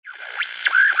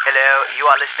Hello, you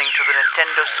are listening to the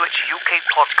Nintendo Switch UK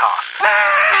podcast.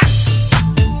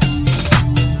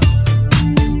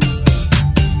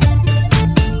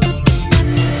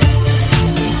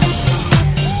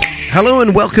 Hello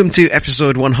and welcome to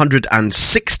episode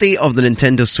 160 of the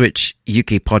Nintendo Switch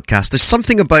UK podcast. There's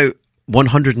something about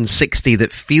 160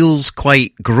 that feels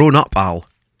quite grown up, Al.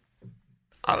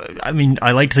 I mean, I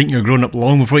like to think you're grown up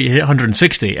long before you hit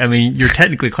 160. I mean, you're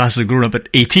technically classed as a grown up at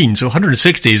 18, so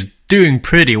 160 is doing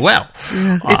pretty well,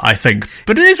 I think.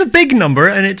 But it is a big number,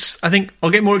 and I think I'll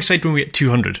get more excited when we get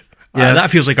 200. Yeah. That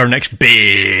feels like our next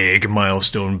big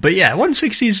milestone. But yeah,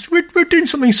 160 is, we're doing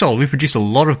something solid. We've produced a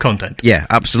lot of content. Yeah,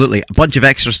 absolutely. A bunch of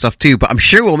extra stuff too, but I'm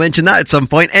sure we'll mention that at some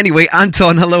point. Anyway,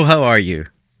 Anton, hello, how are you?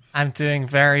 I'm doing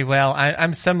very well.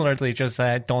 I'm similarly just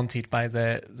daunted by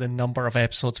the number of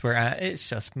episodes we're at. It's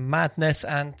just madness.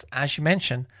 And as you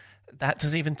mentioned, that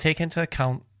doesn't even take into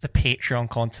account the Patreon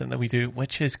content that we do,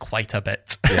 which is quite a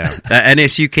bit. Yeah.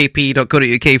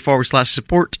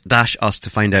 nsukp.co.uk/support-us to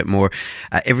find out more.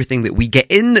 Everything that we get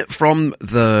in from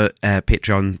the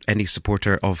Patreon, any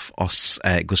supporter of us,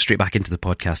 goes straight back into the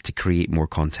podcast to create more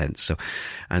content. So,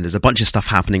 and there's a bunch of stuff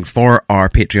happening for our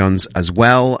Patreons as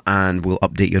well, and we'll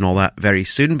update you on all that very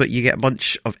soon. But you get a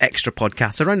bunch of extra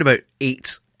podcasts, around about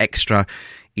 8 extra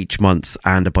each month,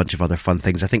 and a bunch of other fun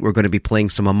things. I think we're going to be playing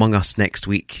some Among Us next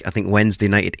week. I think Wednesday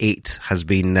night at 8 has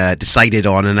been decided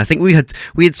on, and I think we had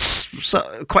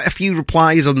quite a few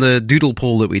replies on the doodle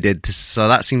poll that we did, so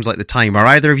that seems like the time. Are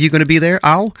either of you going to be there,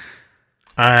 Al?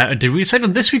 Did we decide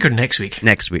on this week or next week?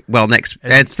 Next week. Well,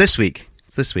 it's this week.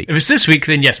 It's this week. If it's this week,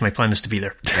 then yes, my plan is to be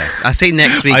there. Yeah. I say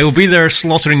next week. I will be there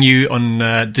slaughtering you on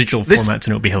digital formats, and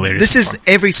it'll be hilarious. This is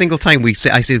every single time I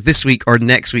say this week or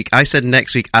next week. I said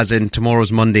next week as in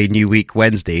tomorrow's Monday, new week,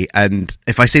 Wednesday. And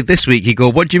if I say this week, you go,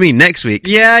 what do you mean, next week?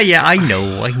 Yeah, I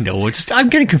know. I'm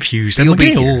getting confused. I'm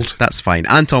getting old. That's fine.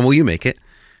 Anton, will you make it?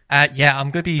 Yeah,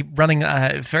 I'm going to be running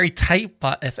very tight,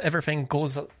 but if everything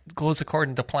goes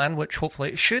according to plan, which hopefully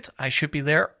it should, I should be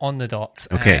there on the dot.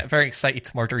 Okay. Very excited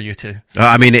to murder you two.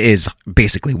 I mean, it is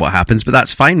basically what happens, but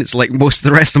that's fine. It's like most of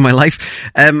the rest of my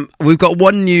life. We've got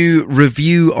one new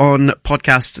review on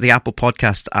the Apple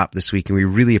Podcast app this week, and we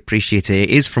really appreciate it. It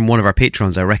is from one of our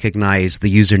patrons. I recognise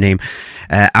the username,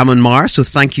 Amon Mar, so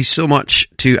thank you so much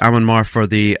to Amon Mar for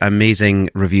the amazing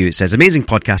review. It says, amazing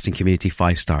podcasting community,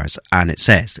 5 stars, and it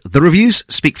says, the reviews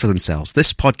speak for themselves.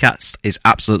 This podcast is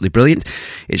absolutely brilliant.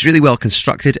 It's really well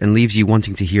constructed and leaves you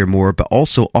wanting to hear more, but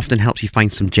also often helps you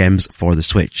find some gems for the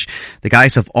Switch. The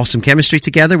guys have awesome chemistry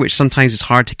together, which sometimes is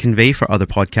hard to convey for other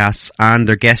podcasts, and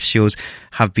their guest shows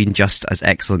have been just as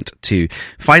excellent too.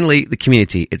 Finally, the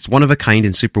community. It's one of a kind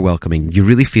and super welcoming. You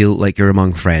really feel like you're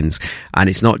among friends, and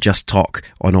it's not just talk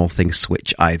on all things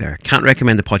Switch either. Can't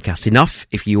recommend the podcast enough.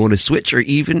 If you own a Switch, or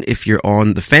even if you're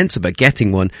on the fence about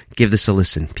getting one, give this a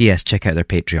listen. P.S. Check out their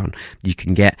Patreon. You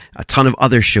can get a ton of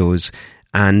other shows,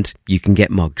 and you can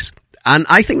get mugs. And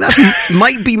I think that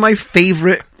might be my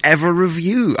favourite ever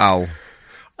review, Al.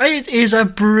 It is a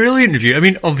brilliant review. I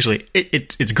mean, obviously,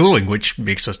 it's glowing, which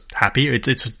makes us happy.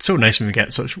 It's so nice when we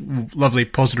get such lovely,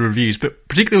 positive reviews, but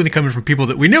particularly when they're coming from people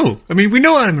that we know. I mean, we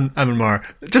know Amon Mar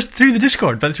just through the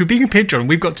Discord, but through being a Patreon,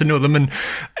 we've got to know them, and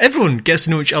everyone gets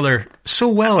to know each other so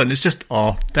well, and it's just,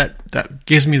 that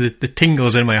gives me the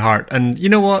tingles in my heart. And you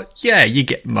know what? Yeah, you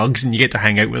get mugs, and you get to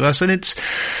hang out with us, and it's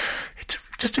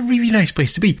just a really nice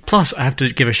place to be. Plus, I have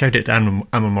to give a shout out to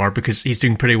Amon Mar, because he's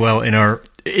doing pretty well in our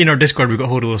Discord. We've got a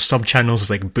whole of those sub-channels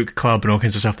like Book Club and all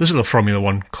kinds of stuff. There's a little Formula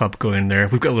 1 club going in there.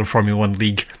 We've got a little Formula 1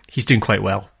 league. He's doing quite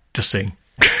well. Just saying.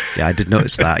 Yeah, I did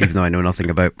notice that, even though I know nothing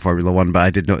about Formula 1, but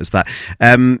I did notice that.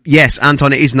 Yes,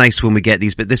 Anton, it is nice when we get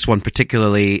these, but this one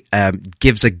particularly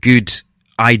gives a good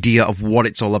idea of what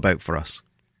it's all about for us.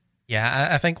 Yeah,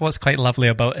 I think what's quite lovely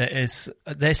about it is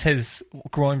this has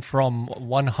grown from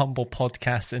one humble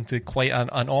podcast into quite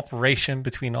an operation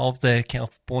between all of the kind of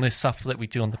bonus stuff that we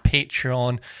do on the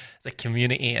Patreon, the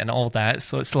community and all that.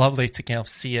 So it's lovely to kind of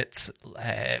see it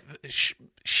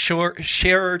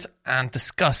shared and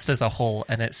discussed as a whole,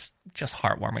 and it's just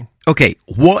heartwarming. Okay,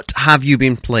 what have you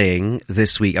been playing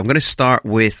this week? I'm going to start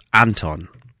with Anton.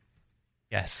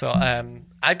 Yes, so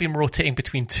I've been rotating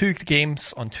between 2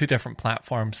 games on 2 different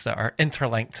platforms that are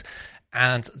interlinked,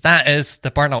 and that is the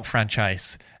Burnout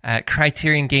franchise.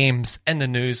 Criterion Games in the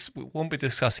news. We won't be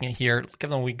discussing it here. Give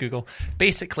them a wee Google.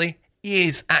 Basically,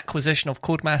 EA's acquisition of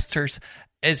Codemasters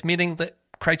is meaning that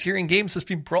Criterion Games has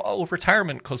been brought out of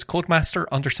retirement because Codemaster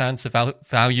understands the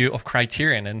value of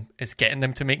Criterion and is getting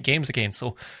them to make games again.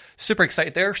 So super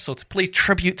excited there. So to play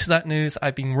tribute to that news,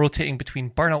 I've been rotating between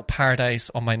Burnout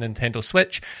Paradise on my Nintendo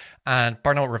Switch and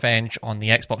Burnout Revenge on the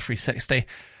Xbox 360.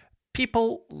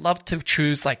 people love to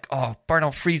choose like, oh,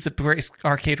 Burnout 3 is the greatest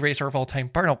arcade racer of all time.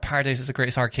 Burnout Paradise is the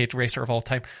greatest arcade racer of all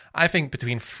time. I think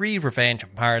between 3, Revenge,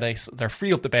 and Paradise, they're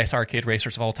 3 of the best arcade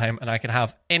racers of all time, and I can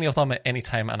have any of them at any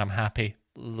time, and I'm happy,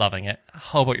 loving it.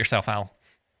 How about yourself, Al?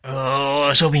 Oh, I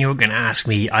was hoping you were going to ask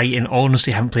me. I, in all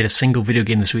honesty, haven't played a single video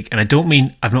game this week, and I don't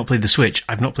mean I've not played the Switch.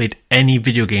 I've not played any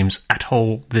video games at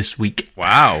all this week.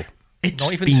 Wow. It's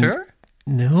Not even Tour?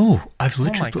 No, I've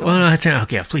literally... Oh my God.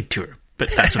 Okay, I've played Tour, but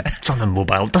it's on the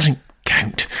mobile. It doesn't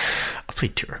count. I've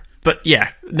played Tour. But yeah,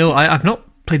 no, I've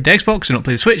not played the Xbox, I've not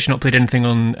played the Switch, not played anything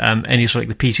on any sort of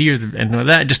like the PC or anything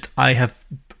like that.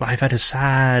 I've had a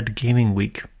sad gaming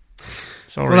week.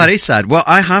 Sorry. Well, that is sad. Well,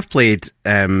 I have played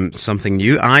something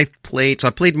new. I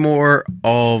played more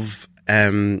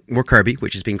Kirby,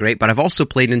 which has been great, but I've also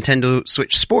played Nintendo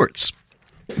Switch Sports.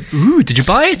 Ooh, did you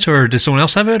buy it, or did someone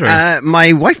else have it? Or?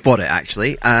 My wife bought it,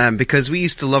 actually, because we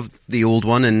used to love the old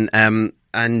one, and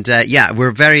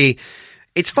we're very...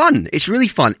 It's fun. It's really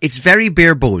fun. It's very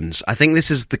bare bones. I think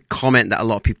this is the comment that a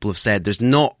lot of people have said. There's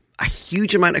not a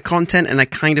huge amount of content, and I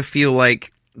kind of feel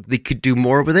like they could do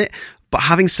more with it. But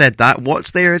having said that,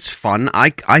 what's there is fun. I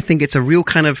think it's a real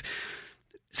kind of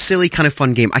silly, kind of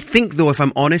fun game. I think, though, if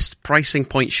I'm honest, pricing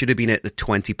point should have been at the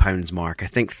 £20 mark. I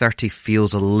think 30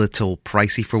 feels a little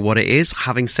pricey for what it is.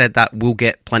 Having said that, we'll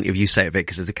get plenty of use out of it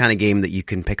because it's the kind of game that you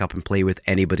can pick up and play with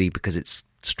anybody because it's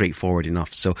straightforward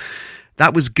enough. So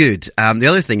that was good. The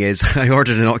other thing is I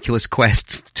ordered an Oculus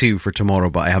Quest 2 for tomorrow,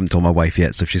 but I haven't told my wife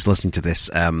yet. So if she's listening to this,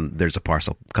 there's a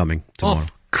parcel coming tomorrow.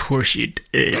 Of course you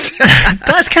did.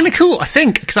 That's kind of cool, I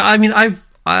think, because I mean,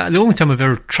 the only time I've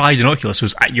ever tried an Oculus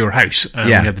was at your house when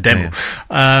we had the demo.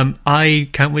 Yeah. I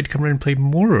can't wait to come around and play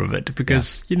more of it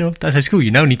because, that sounds cool.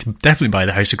 You now need to definitely buy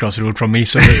the house across the road from me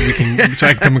so that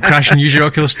I can come and crash and use your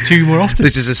Oculus 2 more often.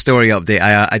 This is a story update.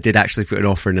 I did actually put an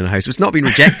offer in a house. It's not been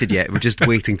rejected yet. We're just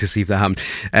waiting to see if that happened.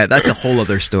 That's a whole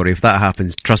other story. If that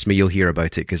happens, trust me, you'll hear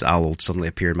about it because Al will suddenly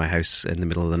appear in my house in the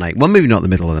middle of the night. Well, maybe not the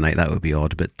middle of the night. That would be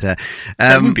odd. But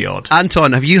that would be odd.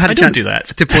 Anton, have you had a chance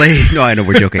to play? No, I know,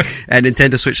 we're joking.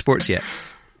 Nintendo Switch Sports yet?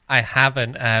 I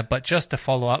haven't, but just to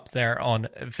follow up there on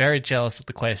very jealous of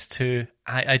the Quest 2.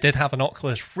 I did have an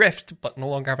Oculus Rift, but no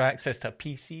longer have access to a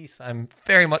PC, so I'm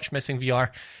very much missing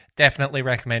VR. Definitely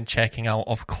recommend checking out,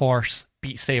 of course,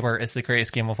 Beat Saber is the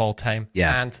greatest game of all time.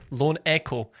 Yeah. And Lone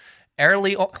Echo,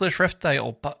 early Oculus Rift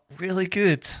title, but really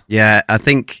good. Yeah, I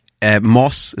think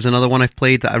Moss is another one I've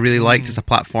played that I really liked. It's a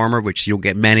platformer, which you'll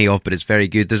get many of, but it's very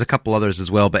good. There's a couple others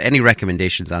as well, but any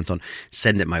recommendations, Anton,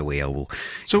 send it my way. I will.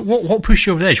 So what pushed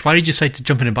you over the edge? Why did you decide to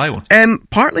jump in and buy one?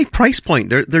 Partly price point.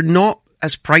 They're not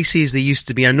as pricey as they used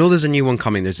to be. I know there's a new one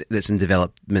coming that's in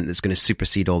development that's going to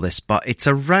supersede all this, but it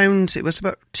was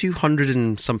about 200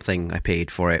 and something I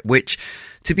paid for it, which,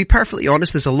 to be perfectly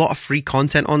honest, there's a lot of free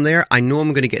content on there. I know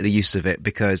I'm going to get the use of it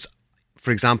because, for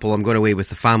example, I'm going away with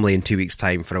the family in 2 weeks'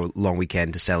 time for a long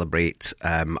weekend to celebrate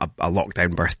a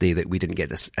lockdown birthday that we didn't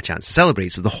get a chance to celebrate.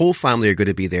 So the whole family are going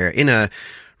to be there in a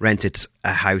rented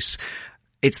house.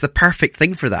 It's the perfect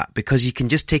thing for that because you can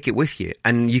just take it with you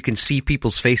and you can see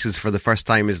people's faces for the first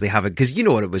time as they have it. Because you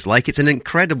know what it was like. It's an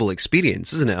incredible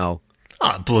experience, isn't it, Al?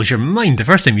 Oh, it blows your mind. The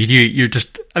first time you do, you're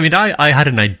just... I mean, I had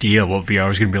an idea of what VR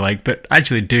was going to be like, but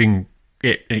actually doing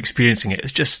it and experiencing it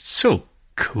is just so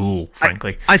cool,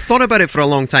 frankly. I thought about it for a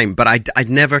long time, but I'd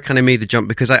never kind of made the jump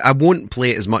because I won't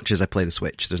play it as much as I play the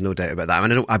Switch. There's no doubt about that. I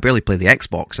mean, I barely play the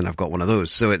Xbox, and I've got one of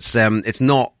those, so it's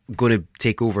not going to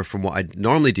take over from what I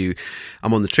normally do.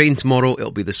 I'm on the train tomorrow.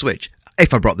 It'll be the Switch.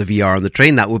 If I brought the VR on the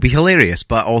train, that would be hilarious,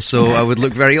 but also I would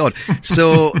look very odd.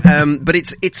 So, but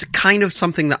it's kind of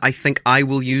something that I think I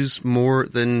will use more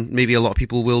than maybe a lot of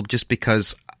people will, just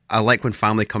because I like when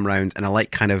family come round, and I like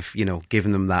kind of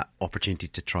giving them that opportunity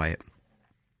to try it.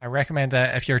 I recommend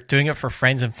if you're doing it for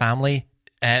friends and family,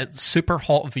 Super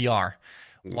Hot VR.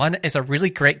 One is a really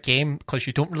great game because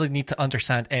you don't really need to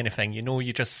understand anything.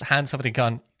 You just hand somebody a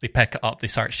gun, they pick it up, they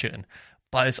start shooting.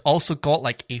 But it's also got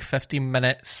like a 15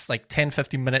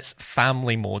 minutes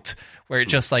family mode where it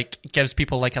just like gives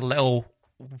people like a little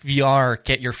VR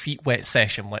get your feet wet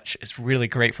session, which is really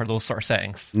great for those sort of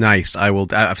settings. Nice.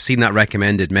 I've seen that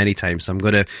recommended many times, so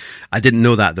I didn't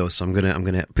know that though, so I'm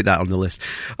gonna put that on the list.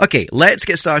 Okay, let's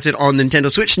get started on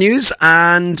Nintendo Switch news,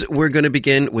 and we're gonna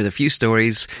begin with a few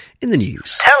stories in the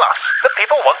news. Tell us, the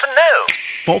people want to know.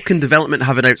 Falcon Development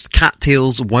have announced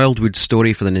Cattails Wildwood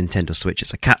Story for the Nintendo Switch.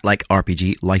 It's a cat-like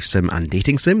RPG, life sim and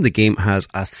dating sim. The game has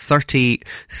a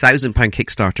 £30,000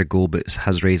 Kickstarter goal, but it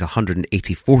has raised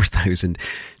 $184,000.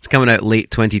 It's coming out late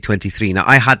 2023. Now,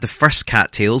 I had the first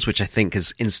Cattails, which I think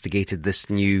has instigated this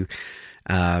new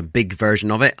big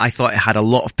version of it. I thought it had a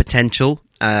lot of potential,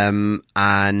 and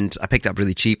I picked it up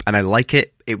really cheap, and I like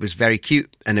it. It was very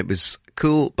cute, and it was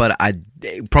cool, but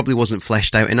it probably wasn't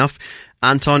fleshed out enough.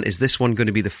 Anton, is this one going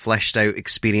to be the fleshed out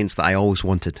experience that I always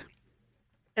wanted?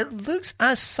 It looks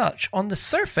as such. On the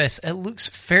surface, it looks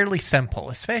fairly simple,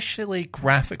 especially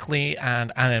graphically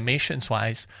and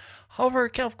animations-wise. However,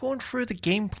 kind of going through the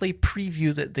gameplay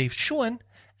preview that they've shown,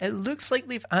 it looks like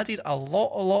they've added a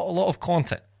lot of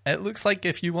content. It looks like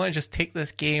if you want to just take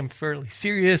this game fairly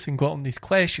serious and go on these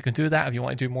quests, you can do that. If you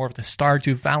want to do more of the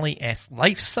Stardew Valley-esque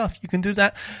life stuff, you can do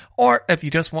that. Or if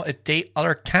you just want to date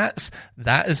other cats,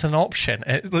 that is an option.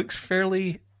 It looks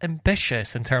fairly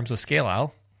ambitious in terms of scale,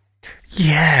 Al.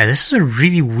 Yeah, this is a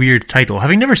really weird title.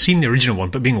 Having never seen the original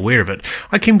one, but being aware of it,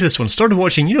 I came to this one, started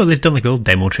watching, they've done like a little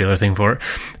demo trailer thing for it,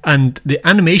 and the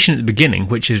animation at the beginning,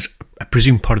 which is, I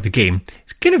presume, part of the game,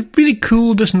 it's kind of really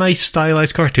cool, just nice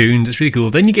stylized cartoons, it's really cool.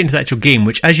 Then you get into the actual game,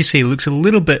 which, as you say, looks a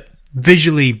little bit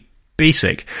visually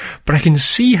basic, but I can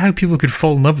see how people could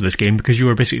fall in love with this game because you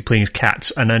are basically playing as cats,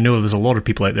 and I know there's a lot of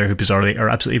people out there who bizarrely are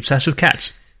absolutely obsessed with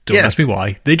cats. Don't ask me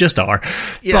why, they just are.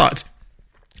 Yeah. But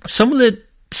some of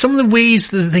the ways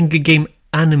that I think the game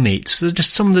animates, there's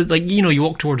just some of the, you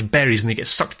walk towards berries and they get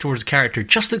sucked towards the character,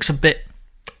 just looks a bit,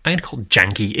 I'm going to call it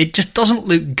janky. It just doesn't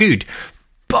look good.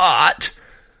 But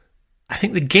I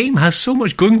think the game has so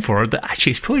much going for it that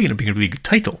actually it's probably going to be a really good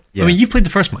title. Yeah. I mean, you've played the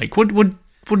first, Mike. What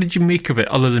did you make of it,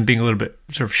 other than being a little bit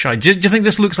sort of shy? Do you think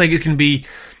this looks like it can be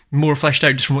more fleshed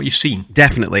out just from what you've seen?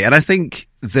 Definitely. And I think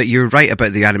that you're right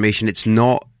about the animation.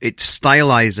 It's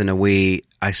stylized in a way,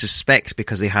 I suspect,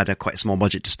 because they had a quite small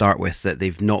budget to start with, that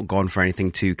they've not gone for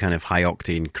anything too kind of high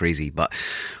octane crazy. But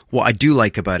what I do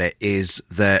like about it is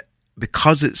that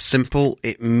because it's simple,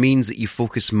 it means that you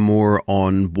focus more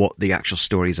on what the actual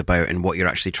story is about and what you're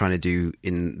actually trying to do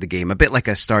in the game. A bit like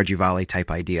a Stardew Valley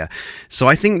type idea. So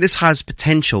I think this has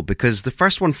potential, because the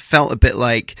first one felt a bit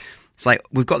like, it's like,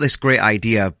 we've got this great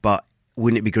idea, but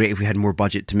wouldn't it be great if we had more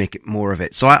budget to make it more of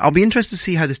it? So I'll be interested to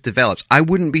see how this develops. I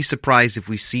wouldn't be surprised if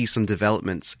we see some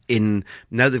developments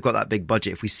now they've got that big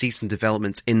budget, if we see some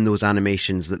developments in those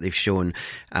animations that they've shown,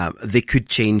 they could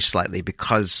change slightly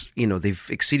because, they've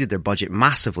exceeded their budget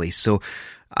massively. So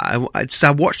I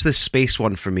watched this space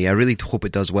one for me. I really hope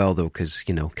it does well though, because,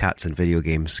 cats and video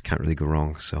games can't really go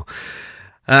wrong. So,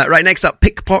 right, next up,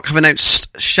 Pickpock have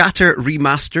announced Shatter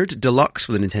Remastered Deluxe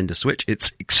for the Nintendo Switch.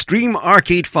 It's extreme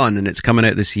arcade fun, and it's coming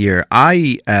out this year.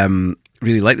 I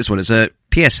really like this one. It's a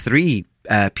PS3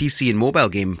 PC and mobile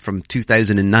game from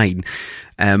 2009.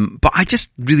 But I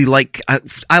just really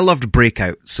I loved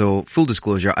Breakout. So, full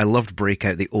disclosure, I loved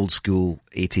Breakout, the old school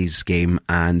 80s game,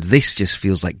 and this just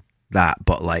feels like that,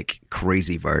 but like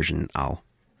crazy version, Al.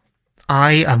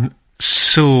 I am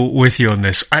so with you on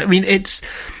this. I mean,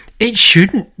 it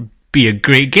shouldn't be a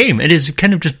great game. It is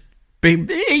kind of just,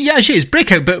 actually it's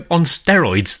Breakout, but on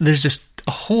steroids. There's just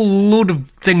a whole load of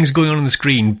things going on the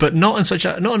screen, but not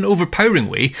an overpowering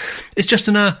way. It's just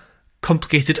in a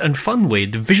complicated and fun way.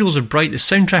 The visuals are bright. The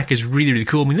soundtrack is really, really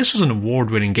cool. I mean, this was an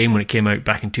award-winning game when it came out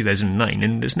back in 2009,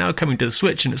 and it's now coming to the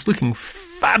Switch, and it's looking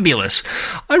fabulous.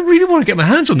 I really want to get my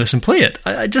hands on this and play it.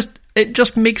 It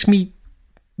just makes me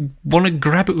want to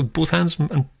grab it with both hands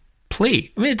and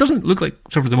play. I mean, it doesn't look like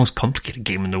sort of the most complicated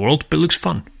game in the world, but it looks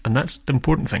fun, and that's the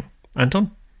important thing.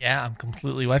 Anton? Yeah, I'm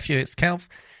completely with you. It's kind of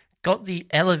got the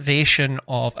elevation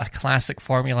of a classic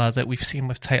formula that we've seen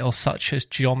with titles such as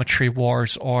Geometry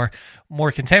Wars, or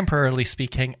more contemporarily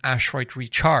speaking, Asteroid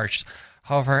Recharged.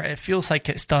 However, it feels like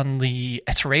it's done the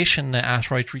iteration that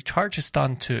Asteroid Recharge has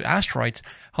done to Asteroids,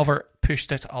 however,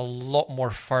 pushed it a lot more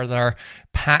further.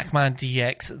 Pac-Man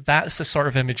DX, that's the sort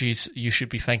of images you should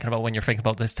be thinking about when you're thinking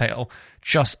about this title.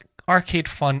 Just arcade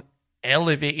fun,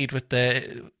 elevated with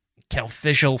the kind of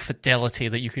visual fidelity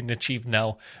that you can achieve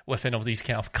now within all these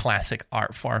kind of classic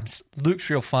art forms. Looks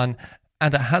real fun,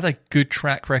 and it has a good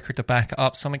track record to back it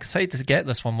up, so I'm excited to get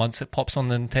this one once it pops on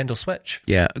the Nintendo Switch.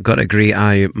 Yeah, got to agree.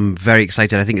 I'm very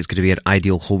excited. I think it's going to be an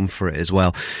ideal home for it as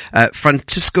well.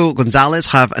 Francisco Gonzalez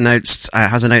has announced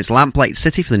Lamplight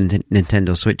City for the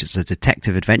Nintendo Switch. It's a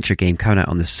detective adventure game coming out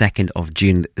on the 2nd of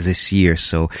June this year,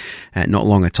 so not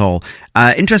long at all.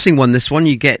 Interesting one, this one.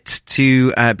 You get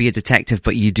to be a detective,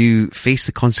 but you do face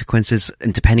the consequences,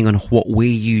 and depending on what way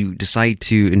you decide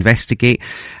to investigate,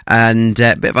 and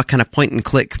a bit of a kind of point and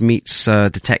click meets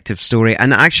detective story.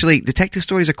 And actually, detective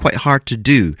stories are quite hard to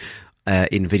do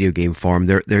in video game form.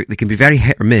 They can be very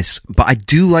hit or miss, but I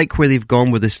do like where they've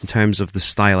gone with this in terms of the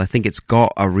style. I think it's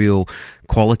got a real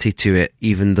quality to it,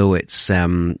 even though it's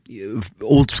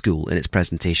old school in its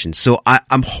presentation. So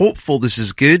I'm hopeful this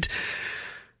is good,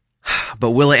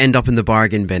 but will it end up in the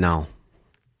bargain bin, Al?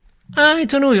 I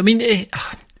don't know. I mean,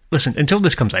 listen, until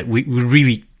this comes out, we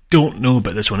really don't know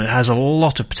about this one. It has a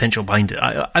lot of potential behind it.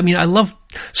 I mean, I love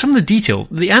some of the detail.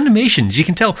 The animations, you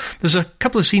can tell there's a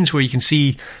couple of scenes where you can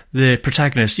see the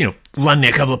protagonist,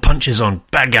 landing a couple of punches on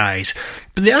bad guys.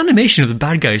 But the animation of the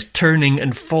bad guys turning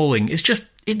and falling is just,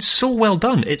 it's so well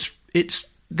done.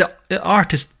 The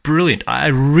art is brilliant. I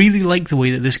really like the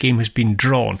way that this game has been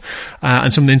drawn,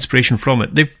 and some of the inspiration from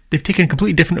it. They've taken a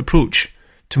completely different approach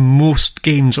to most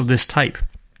games of this type.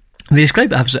 They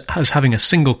describe it as having a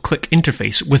single-click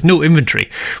interface with no inventory,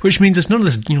 which means it's none of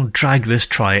this, drag this,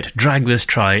 try it, drag this,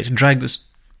 try it, drag this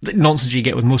nonsense you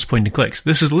get with most point-and-clicks.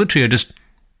 This is literally just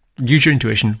use your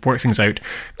intuition, work things out,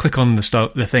 click on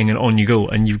the thing, and on you go,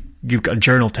 and you've got a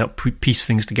journal to help piece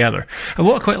things together. And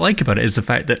what I quite like about it is the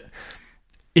fact that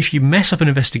if you mess up an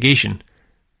investigation,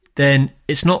 then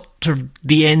it's not sort of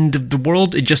the end of the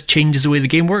world. It just changes the way the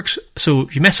game works. So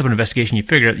if you mess up an investigation, you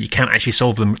figure out that you can't actually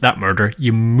solve that murder,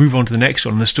 you move on to the next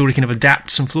one, and the story kind of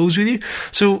adapts and flows with you.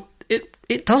 So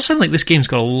it does sound like this game's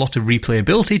got a lot of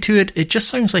replayability to it. It just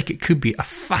sounds like it could be a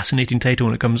fascinating title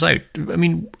when it comes out. I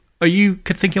mean, are you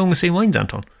thinking along the same lines,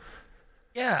 Anton?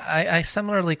 Yeah, I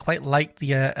similarly quite like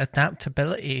the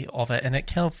adaptability of it, and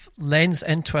it kind of lends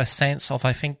into a sense of,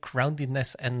 I think,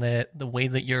 groundedness in the way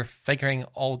that you're figuring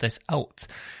all this out.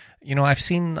 I've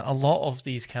seen a lot of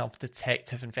these kind of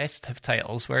detective investigative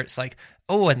titles where it's like,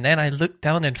 oh, and then I looked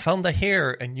down and found a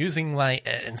hair, and using my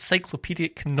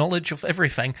encyclopedic knowledge of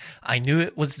everything, I knew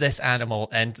it was this animal,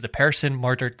 and the person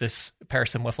murdered this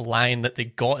person with a lion that they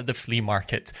got at the flea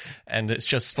market. And it's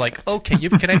just like, okay,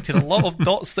 you've connected a lot of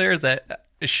dots there that,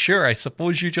 sure, I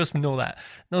suppose you just know that.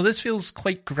 No, this feels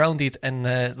quite grounded in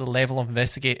the level of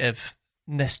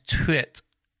investigativeness to it.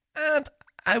 And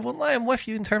I won't lie, I'm with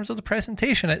you in terms of the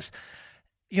presentation. It's,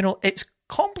 it's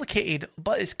complicated,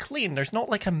 but it's clean. There's not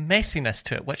like a messiness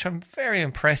to it, which I'm very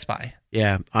impressed by.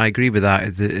 Yeah, I agree with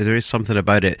that. There is something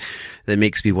about it that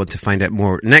makes me want to find out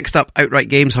more. Next up, Outright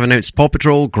Games have announced Paw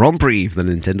Patrol Grand Prix for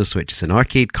the Nintendo Switch. It's an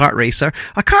arcade kart racer.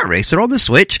 A kart racer on the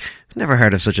Switch? Never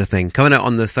heard of such a thing. Coming out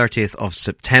on the 30th of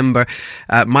September.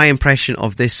 My impression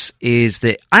of this is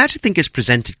that I actually think it's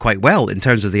presented quite well in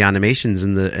terms of the animations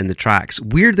and the tracks.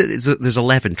 Weird that there's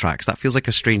 11 tracks. That feels like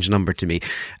a strange number to me.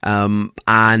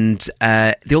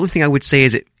 The only thing I would say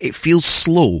is it feels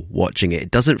slow watching it.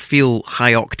 It doesn't feel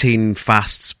high octane,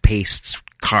 fast paced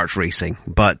kart racing.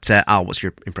 But Al, what's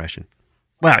your impression?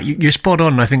 Wow, you're spot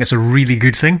on, and I think it's a really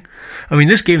good thing. I mean,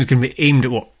 this game is going to be aimed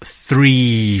at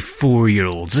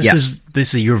 3-4-year-olds.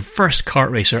 This is your first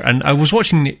kart racer, and I was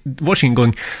watching it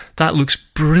going, that looks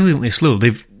brilliantly slow.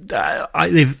 They've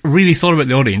really thought about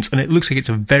the audience, and it looks like it's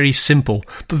a very simple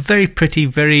but very pretty,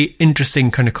 very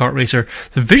interesting kind of kart racer.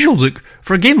 The visuals look,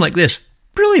 for a game like this,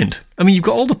 brilliant. I mean, you've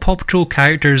got all the Paw Patrol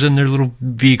characters and their little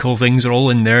vehicle things are all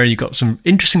in there. You've got some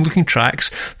interesting looking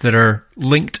tracks that are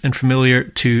linked and familiar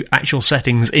to actual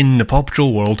settings in the Paw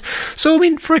Patrol world. So, I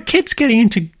mean, for a kids getting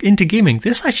into gaming,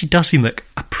 this actually does seem like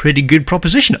a pretty good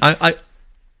proposition.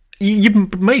 You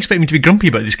might expect me to be grumpy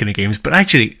about these kind of games, but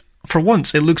actually, for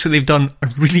once, it looks like they've done a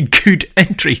really good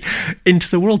entry into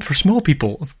the world for small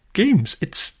people of games.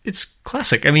 It's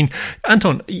classic. I mean,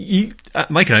 Anton,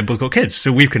 Mike and I both got kids,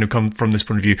 so we've kind of come from this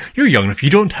point of view. You're young enough,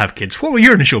 you don't have kids. What were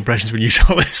your initial impressions when you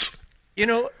saw this?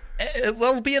 It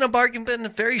will be in a bargain bin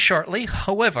very shortly.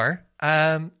 However,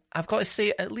 I've got to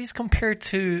say, at least compared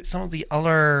to some of the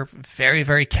other very,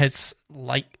 very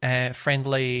kids-like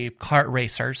friendly kart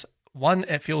racers, one,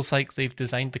 it feels like they've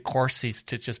designed the courses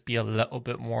to just be a little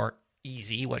bit more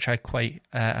easy, which I quite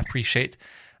appreciate.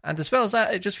 And as well as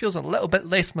that, it just feels a little bit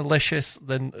less malicious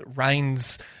than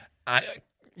Ryan's,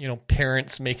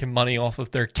 parents making money off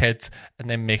of their kids and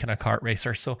then making a kart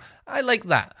racer. So I like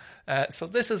that. So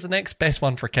this is the next best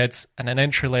one for kids and an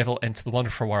entry level into the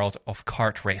wonderful world of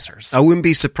kart racers. I wouldn't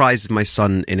be surprised if my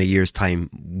son in a year's time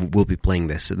will be playing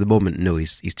this. At the moment, no,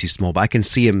 he's too small, but I can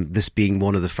see this being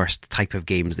one of the first type of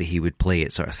games that he would play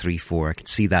at sort of 3-4. I can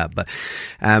see that, but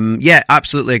yeah,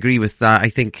 absolutely agree with that. I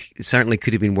think it certainly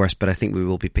could have been worse, but I think we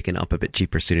will be picking it up a bit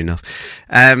cheaper soon enough.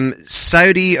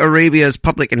 Saudi Arabia's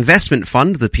Public Investment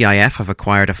Fund, the PIF, have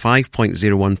acquired a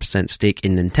 5.01% stake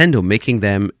in Nintendo, making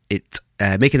them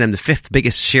the fifth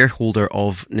biggest shareholder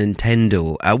of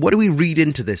Nintendo. What do we read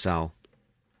into this, Al?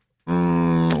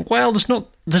 Well, there's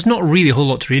not really a whole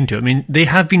lot to read into it. I mean, they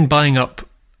have been buying up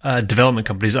development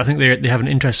companies. I think they have an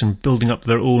interest in building up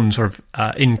their own sort of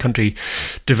in-country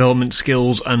development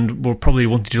skills, and will probably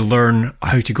wanting to learn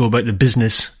how to go about the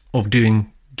business of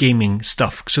doing gaming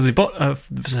stuff. So they bought a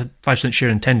 5% share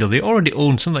in Nintendo. They already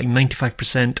own something like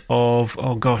 95% of,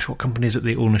 oh gosh, what company is it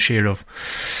they own a share of?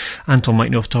 Anton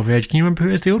might know off the top of your head. Can you remember who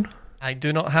it is they own? I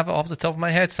do not have it off the top of my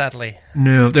head, sadly.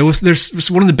 No, there's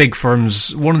one of the big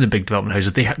firms, one of the big development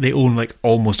houses. They own like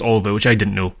almost all of it, which I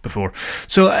didn't know before.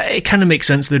 So it kind of makes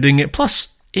sense they're doing it. Plus,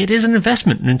 it is an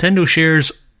investment. Nintendo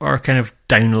shares are kind of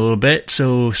down a little bit,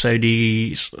 so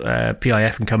Saudi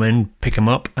PIF can come in, pick them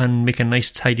up, and make a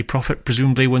nice tidy profit.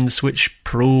 Presumably, when the Switch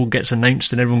Pro gets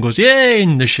announced and everyone goes yay,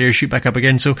 and the shares shoot back up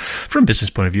again. So, from a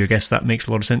business point of view, I guess that makes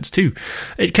a lot of sense too.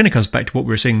 It kind of comes back to what we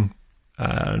were saying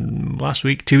last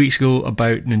week, 2 weeks ago,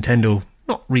 about Nintendo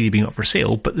not really being up for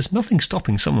sale, but there's nothing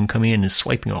stopping someone coming in and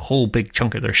swiping a whole big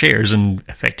chunk of their shares and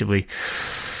effectively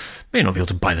may not be able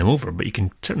to buy them over, but you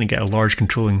can certainly get a large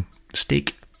controlling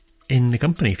stake in the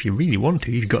company if you really want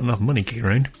to. You've got enough money kicking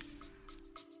around.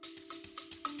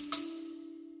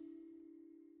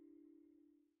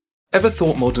 Ever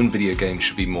thought modern video games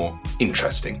should be more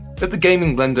interesting? At the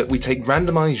Gaming Blender, we take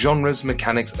randomized genres,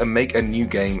 mechanics, and make a new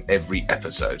game every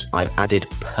episode. I've added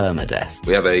permadeath.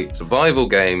 We have a survival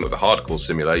game of a hardcore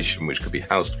simulation, which could be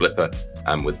House Flipper,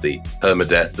 and with the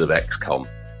permadeath of XCOM.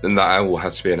 And that all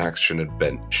has to be an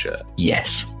action-adventure.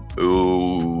 Yes.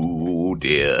 Ooh,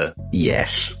 dear.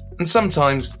 Yes. And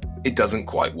sometimes it doesn't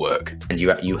quite work. And you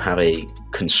have a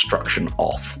construction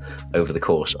off over the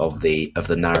course of the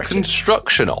narrative. A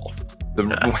construction off.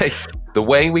 The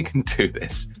way we can do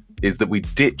this is that we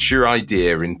ditch your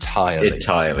idea entirely.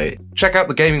 Entirely. Check out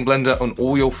the Gaming Blender on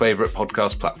all your favourite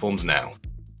podcast platforms now.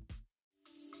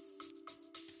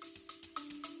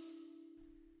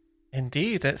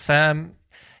 Indeed, it's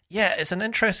it's an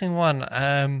interesting one.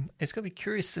 It's going to be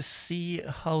curious to see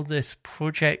how this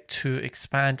project to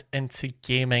expand into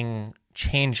gaming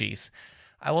changes.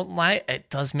 I won't lie, it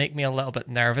does make me a little bit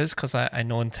nervous because I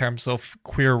know in terms of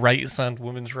queer rights and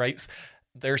women's rights,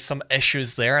 there's some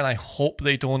issues there, and I hope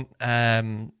they don't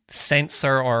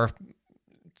censor or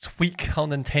tweak how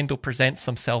Nintendo presents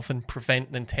themselves and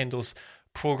prevent Nintendo's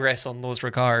progress on those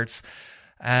regards.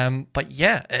 But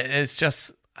yeah, it is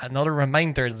just another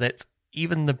reminder that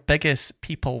even the biggest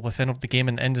people within the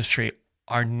gaming industry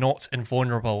are not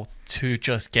invulnerable to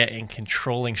just getting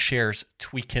controlling shares,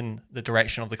 tweaking the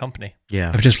direction of the company.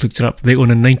 Yeah. I've just looked it up. They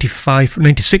own a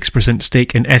 96%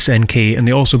 stake in SNK, and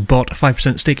they also bought a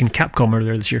 5% stake in Capcom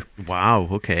earlier this year. Wow,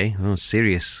 okay. Oh,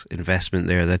 serious investment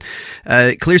there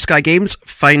then. Clear Sky Games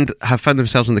have found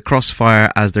themselves in the crossfire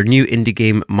as their new indie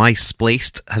game,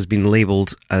 Misplaced, has been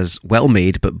labelled as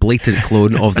well-made but blatant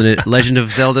clone of the Legend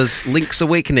of Zelda's Link's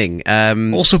Awakening.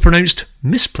 Also pronounced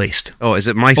misplaced. Oh, is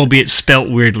it my... Albeit spelt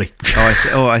weirdly.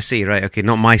 I see. Right, okay,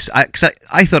 not my...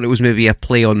 I thought it was maybe a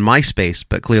play on MySpace,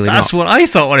 but clearly not. That's what I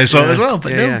thought when I saw it as well,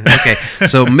 but no. Yeah. Okay,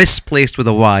 so Misplaced with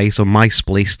a Y, so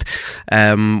Misplaced.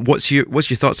 What's your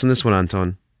thoughts on this one,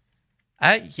 Anton?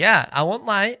 I won't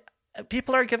lie.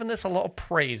 People are giving this a lot of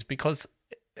praise because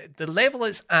the level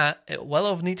it's at, it will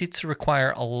have needed to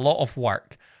require a lot of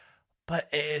work. But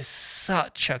it is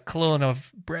such a clone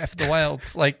of Breath of the Wild.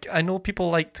 Like, I know people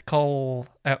like to call,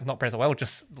 not Breath of the Wild,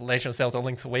 just Legend of Zelda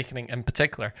Link's Awakening in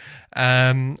particular.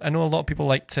 I know a lot of people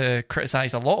like to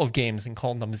criticize a lot of games and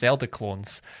call them Zelda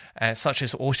clones, such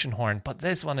as Oceanhorn. But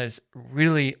this one is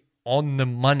really on the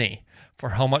money for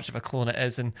how much of a clone it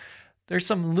is. And there's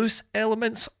some loose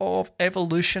elements of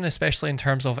evolution, especially in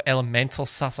terms of elemental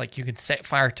stuff, like you can set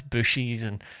fire to bushes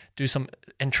and do some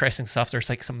interesting stuff. There's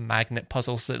like some magnet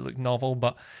puzzles that look novel,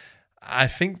 but I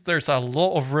think there's a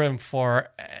lot of room for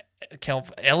kind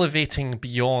of elevating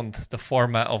beyond the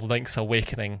format of Link's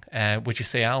Awakening. Would you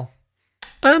say, Al?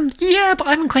 Yeah, but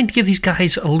I'm inclined to give these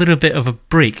guys a little bit of a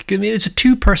break. I mean, it's a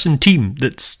two-person team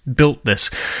that's built this.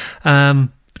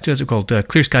 What's it called?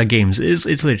 Clear Sky Games. It's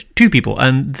literally two people,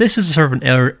 and this is sort of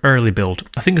an early build.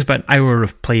 I think it's about an hour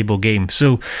of playable game.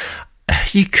 So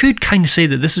you could kind of say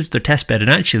that this is their test bed, and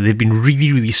actually they've been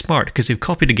really, really smart because they've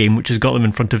copied a game which has got them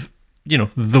in front of,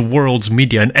 the world's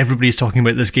media, and everybody's talking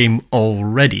about this game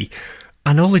already.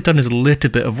 And all they've done is a little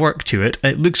bit of work to it.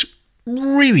 It looks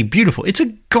really beautiful. It's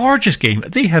a gorgeous game.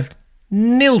 They have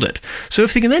nailed it. So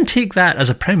if they can then take that as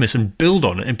a premise and build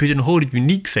on it and put in a whole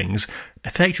unique things,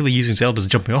 effectively using Zelda as a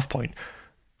jumping off point,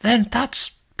 then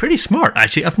that's pretty smart,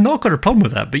 actually. I've not got a problem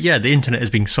with that, but yeah, the internet is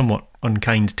being somewhat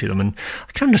unkind to them, and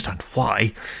I can understand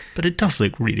why, but it does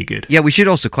look really good. Yeah, we should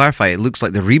also clarify, it looks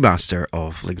like the remaster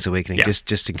of Link's Awakening, yeah.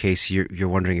 just in case you're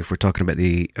wondering if we're talking about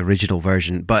the original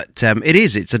version, but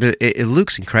it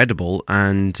looks incredible,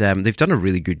 and they've done a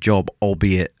really good job,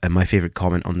 albeit, and my favourite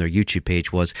comment on their YouTube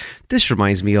page was, this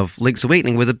reminds me of Link's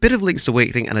Awakening, with a bit of Link's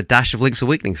Awakening and a dash of Link's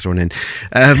Awakening thrown in,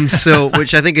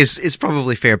 which I think is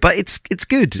probably fair, but it's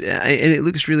good, and it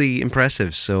looks really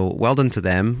impressive, so well done to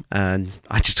them, and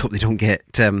I just hope they don't get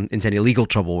into any legal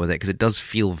trouble with it, because it does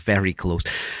feel very close.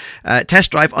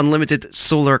 Test Drive Unlimited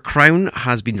Solar Crown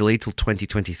has been delayed till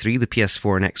 2023. The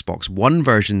PS4 and Xbox One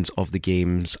versions of the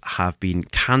games have been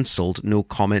cancelled. No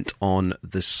comment on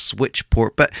the Switch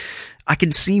port, but I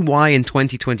can see why in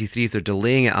 2023, if they're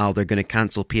delaying it out, they're going to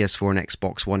cancel PS4 and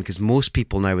Xbox One, because most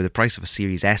people now, with the price of a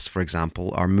Series S, for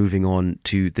example, are moving on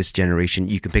to this generation.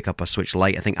 You can pick up a Switch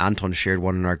Lite. I think Anton shared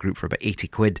one in our group for about 80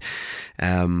 quid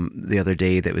the other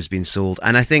day that was being sold.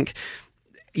 And I think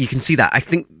you can see that. I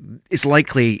think it's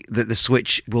likely that the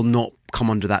Switch will not come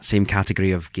under that same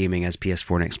category of gaming as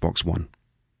PS4 and Xbox One.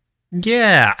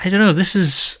 Yeah, I don't know. This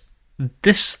is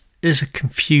a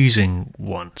confusing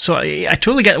one. So I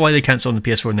totally get why they cancelled on the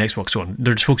PS4 and the Xbox One.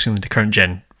 They're just focusing on the current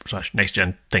gen / next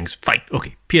gen things. Fine,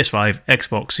 okay. PS5,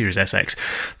 Xbox Series SX.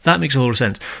 That makes a lot of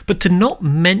sense. But to not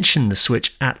mention the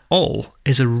Switch at all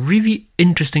is a really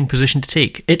interesting position to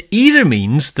take. It either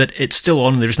means that it's still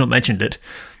on and they've just not mentioned it,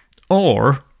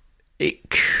 or it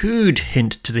could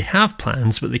hint to they have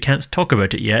plans but they can't talk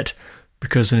about it yet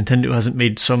because Nintendo hasn't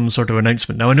made some sort of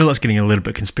announcement. Now, I know that's getting a little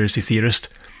bit conspiracy theorist,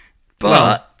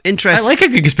 but I like a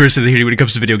good conspiracy theory when it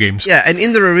comes to video games. Yeah, and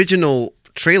in their original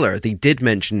trailer, they did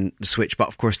mention the Switch, but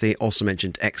of course they also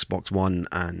mentioned Xbox One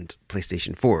and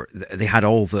PlayStation 4. They had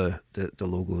all the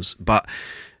logos, but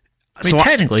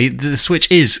technically, the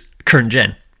Switch is current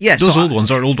gen. Yes, those old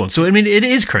ones are old ones. So I mean, it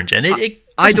is current gen.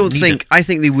 I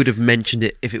think they would have mentioned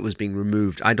it if it was being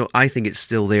removed. I think it's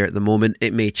still there at the moment.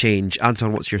 It may change.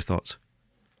 Anton, what's your thoughts?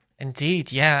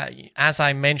 Indeed, yeah. As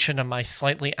I mentioned in my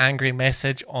slightly angry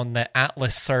message on the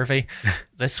Atlas survey,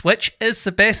 the Switch is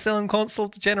the best-selling console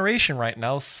of the generation right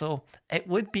now, so it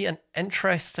would be an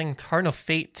interesting turn of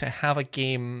fate to have a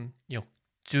game,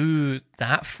 do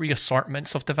that free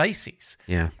assortments of devices.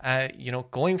 Yeah.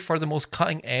 Going for the most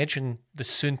cutting edge and the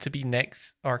soon-to-be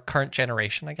next or current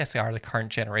generation. I guess they are the current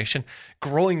generation,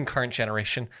 growing current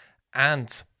generation,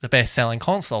 and the best-selling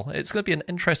console. It's going to be an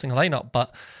interesting lineup,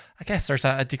 but I guess there's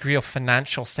a degree of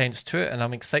financial sense to it, and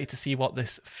I'm excited to see what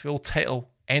this full title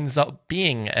ends up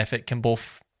being if it can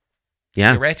both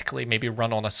theoretically maybe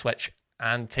run on a Switch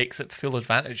and takes it full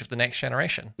advantage of the next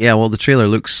generation. Yeah, well, the trailer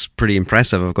looks pretty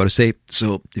impressive, I've got to say.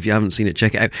 So if you haven't seen it,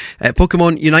 check it out.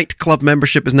 Pokemon Unite Club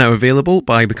membership is now available.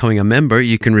 By becoming a member,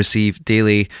 you can receive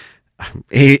daily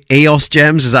AOS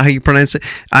gems, is that how you pronounce it?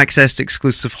 Access to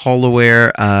exclusive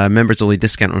holoware, members only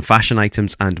discount on fashion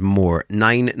items, and more.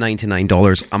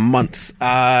 $9.99 a month.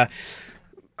 Are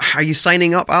you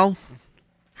signing up, Al?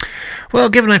 Well,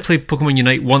 given I played Pokemon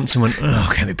Unite once and went,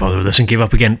 can't be bothered with this, and gave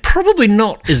up again, probably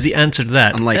not is the answer to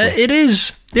that. Unlikely. It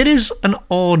is an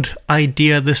odd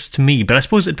idea, this, to me, but I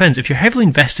suppose it depends. If you're heavily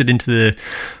invested into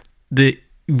the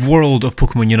world of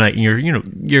Pokemon Unite and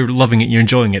you're loving it, you're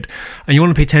enjoying it, and you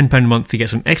want to pay £10 a month to get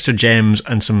some extra gems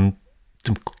and some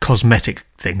cosmetic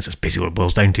things, that's basically what it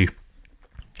boils down to.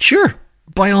 Sure,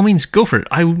 by all means, go for it.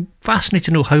 I'm fascinated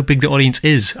to know how big the audience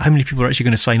is, how many people are actually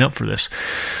going to sign up for this,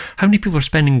 how many people are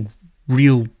spending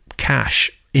real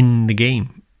cash in the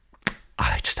game.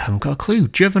 I just haven't got a clue.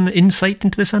 Do you have an insight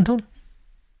into this, Anton?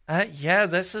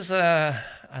 This is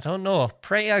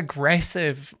pretty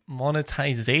aggressive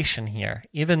monetization here.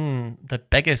 Even the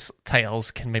biggest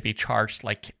titles can maybe charge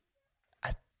like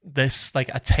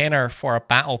a tenner for a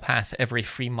battle pass every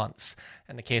 3 months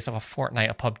in the case of a Fortnite,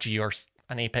 a PUBG, or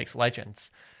an Apex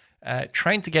Legends.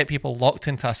 Trying to get people locked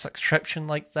into a subscription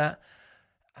like that,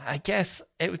 I guess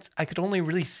I could only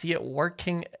really see it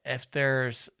working if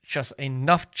there's just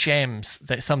enough gems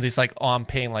that somebody's like, I'm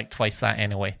paying like twice that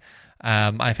anyway.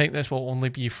 I think this will only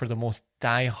be for the most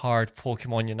die-hard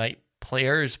Pokemon Unite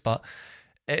players, but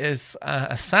it is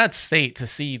a sad state to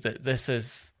see that this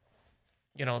is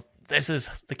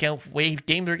the way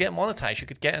games are getting monetized. You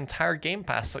could get an entire Game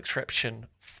Pass subscription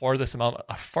for this amount,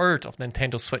 a third of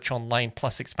Nintendo Switch Online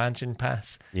plus expansion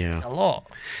pass. Yeah, it's a lot.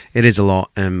 It is a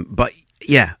lot, but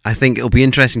yeah, I think it'll be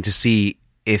interesting to see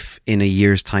if in a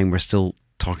year's time we're still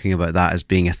talking about that as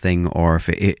being a thing, or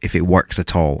if it works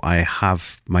at all. I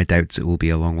have my doubts it will be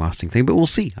a long-lasting thing, but we'll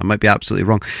see. I might be absolutely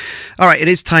wrong. All right, it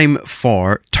is time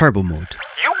for Turbo Mode.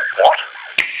 You what?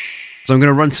 So I'm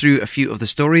going to run through a few of the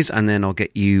stories, and then I'll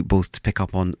get you both to pick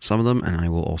up on some of them, and I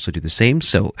will also do the same.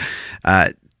 So,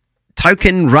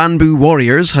 Tauken Ranbu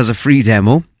Warriors has a free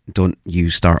demo. Don't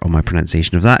you start on my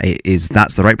pronunciation of that.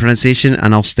 That's the right pronunciation,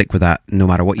 and I'll stick with that no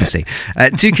matter what you say.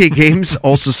 2K Games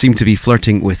also seem to be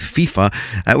flirting with FIFA.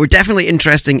 We're definitely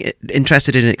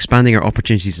interested in expanding our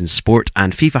opportunities in sport,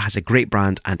 and FIFA has a great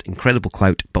brand and incredible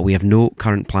clout, but we have no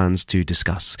current plans to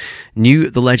discuss. New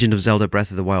The Legend of Zelda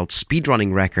Breath of the Wild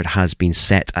speedrunning record has been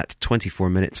set at 24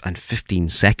 minutes and 15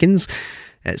 seconds.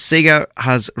 Sega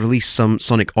has released some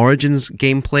Sonic Origins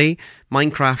gameplay.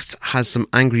 Minecraft has some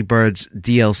Angry Birds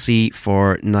DLC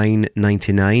for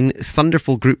 $9.99.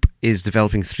 Thunderful Group is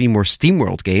developing 3 more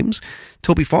SteamWorld games.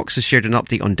 Toby Fox has shared an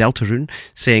update on Deltarune,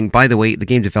 saying, by the way, the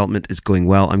game development is going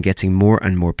well. I'm getting more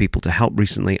and more people to help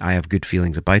recently. I have good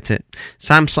feelings about it.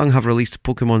 Samsung have released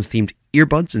Pokemon-themed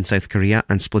earbuds in South Korea,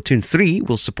 and Splatoon 3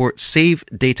 will support Save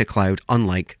Data Cloud,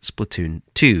 unlike Splatoon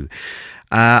 2.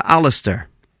 Alistair.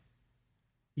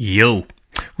 Yo.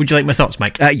 Would you like my thoughts,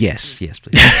 Mike? Yes,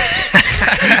 please.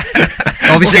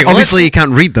 Obviously you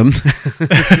can't read them.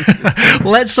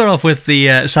 Let's start off with the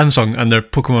Samsung and their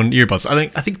Pokemon earbuds.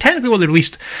 I think technically what they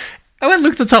released, I went and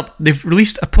looked this up. They've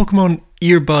released a Pokemon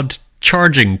earbud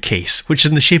charging case, which is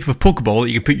in the shape of a Pokeball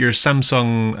that you can put your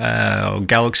Samsung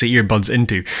Galaxy earbuds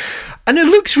into. And it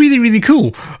looks really, really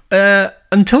cool.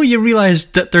 Until you realise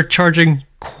that they're charging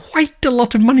quite a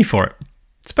lot of money for it.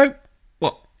 It's about,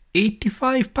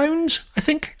 £85, I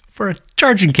think, for a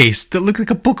charging case that looks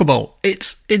like a Pokeball.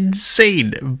 It's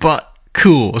insane, but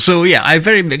cool. So yeah, I have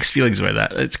very mixed feelings about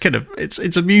that.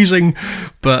 It's amusing,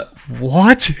 but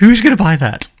what? Who's going to buy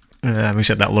that? We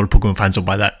said that a lot of Pokemon fans will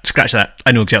buy that. Scratch that.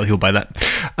 I know exactly who'll buy that.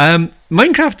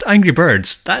 Minecraft Angry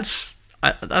Birds. That's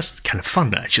kind of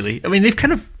fun, actually. I mean,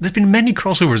 there's been many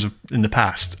crossovers in the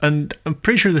past, and I'm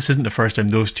pretty sure this isn't the first time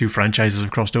those two franchises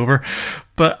have crossed over.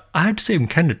 But I have to say, I'm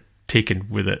kind of taken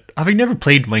with it. Having never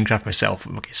played Minecraft myself,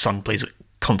 okay, son plays it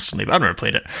constantly, but I've never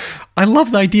played it. I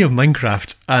love the idea of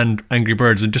Minecraft and Angry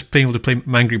Birds and just being able to play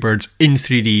Angry Birds in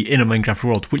 3D in a Minecraft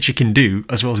world, which you can do,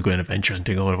 as well as going on adventures and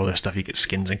doing a lot of other stuff. You get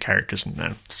skins and characters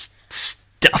and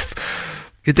stuff.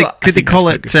 Could they call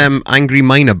it Angry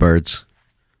Minor Birds?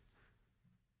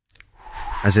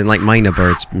 As in like minor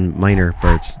birds.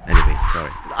 Anyway,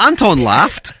 sorry. Anton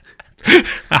laughed.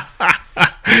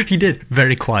 He did,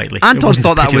 very quietly. Anton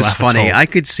thought that was funny. I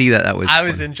could see that was I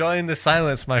was enjoying the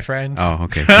silence, my friend. Oh,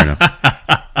 okay, fair enough.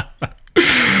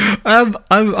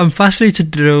 I'm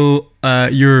fascinated to know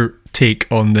your take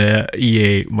on the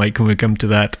EA, Mike, when we come to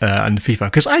that, and FIFA.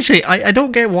 Because actually, I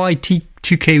don't get why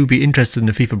 2K would be interested in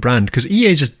the FIFA brand, because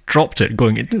EA just dropped it,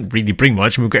 going, it didn't really bring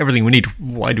much, and we've got everything we need.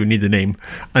 Why do we need the name?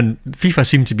 And FIFA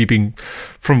seemed to be being,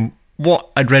 from what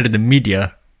I'd read in the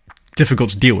media, difficult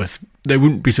to deal with. I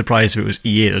wouldn't be surprised if it was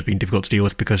EA that was being difficult to deal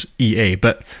with because EA,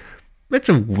 but it's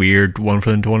a weird one for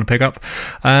them to want to pick up.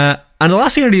 And the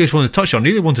last thing I really just wanted to touch on, I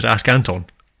really wanted to ask Anton,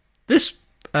 this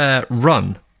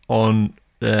run on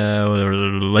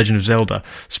Legend of Zelda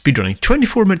speedrunning,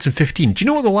 24 minutes and 15. Do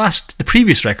you know what the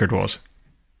previous record was?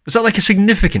 Was that like a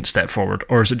significant step forward,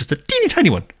 or is it just a teeny tiny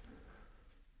one?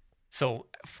 So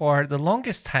for the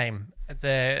longest time,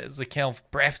 the kind of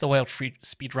Breath of the Wild free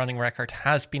speedrunning record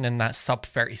has been in that sub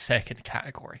 30-second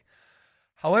category.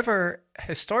 However,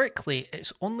 historically,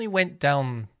 it's only went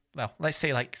down, well, let's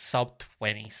say like sub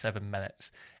 27 minutes.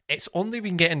 It's only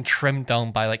been getting trimmed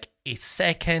down by like a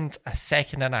second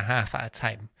and a half at a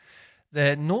time.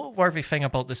 The noteworthy thing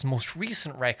about this most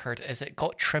recent record is it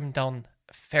got trimmed down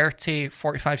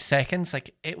 45 seconds.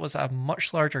 Like, it was a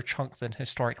much larger chunk than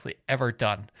historically ever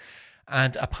done.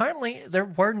 And apparently there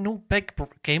were no big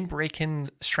game-breaking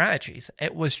strategies.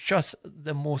 It was just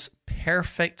the most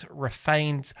perfect,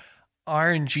 refined,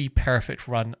 RNG perfect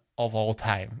run of all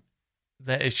time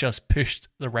that has just pushed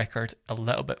the record a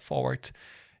little bit forward.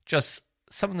 Just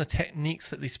some of the techniques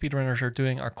that these speedrunners are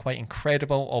doing are quite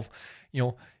incredible, of,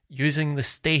 using the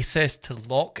stasis to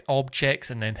lock objects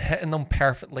and then hitting them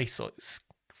perfectly so it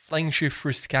flings you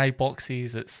through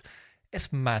skyboxes.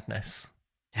 It's madness.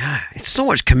 Yeah, it's so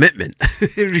much commitment.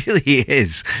 It really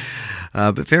is.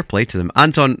 But fair play to them.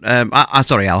 Anton,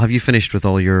 sorry, Al, have you finished with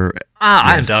all your...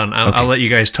 I'm done. I'll let you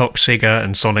guys talk Sega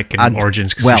and Sonic and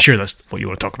Origins, because I'm sure that's what you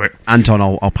want to talk about. Anton,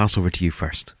 I'll pass over to you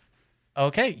first.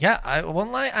 Okay, yeah, I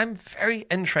won't lie, I'm very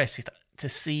interested to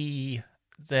see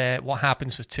what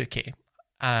happens with 2K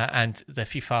and the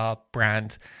FIFA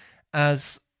brand,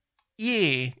 as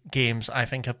EA games, I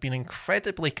think, have been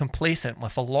incredibly complacent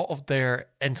with a lot of their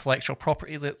intellectual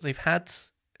property that they've had,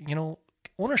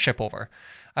 ownership over.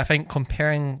 I think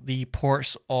comparing the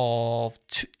ports of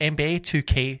NBA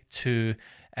 2K to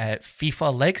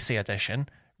FIFA Legacy Edition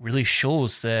really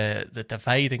shows the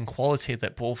divide in quality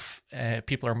that both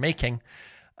people are making.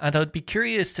 And I would be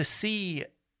curious to see,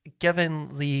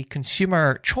 given the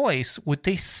consumer choice, would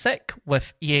they stick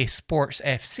with EA Sports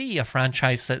FC, a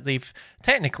franchise that they've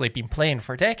technically been playing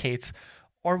for decades,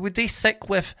 or would they stick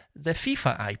with the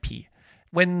FIFA IP?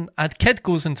 When a kid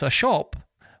goes into a shop,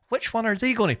 which one are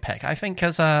they going to pick? I think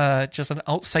as just an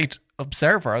outside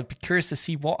observer, I'd be curious to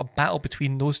see what a battle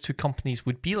between those two companies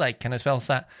would be like, and as well as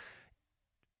that,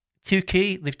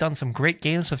 2K, they've done some great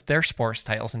games with their sports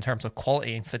titles in terms of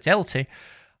quality and fidelity.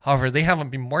 However, they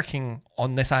haven't been working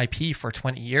on this IP for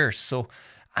 20 years, so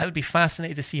I would be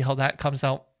fascinated to see how that comes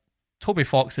out. Toby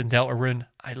Fox and Deltarune,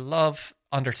 I love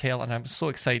Undertale, and I'm so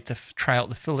excited to try out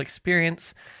the full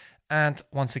experience. And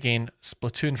once again,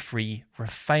 Splatoon 3,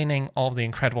 refining all the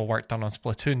incredible work done on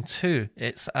Splatoon 2.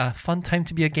 It's a fun time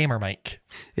to be a gamer, Mike.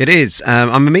 It is.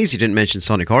 I'm amazed you didn't mention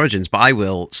Sonic Origins, but I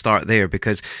will start there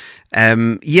because,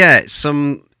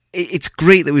 it's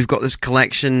great that we've got this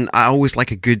collection. I always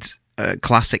like a good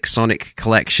classic Sonic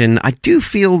collection. I do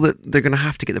feel that they're going to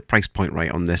have to get the price point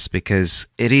right on this because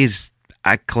it is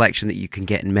a collection that you can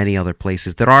get in many other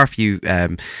places. There are a few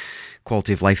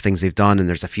quality of life things they've done, and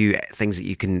there's a few things that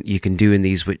you can do in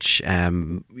these which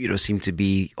seem to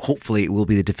be, hopefully it will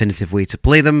be the definitive way to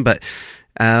play them, but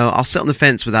I'll sit on the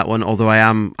fence with that one, although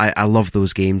I love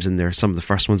those games, and they're some of the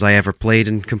first ones I ever played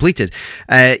and completed.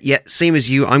 Same as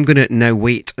you, I'm going to now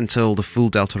wait until the full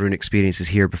Deltarune experience is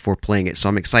here before playing it, so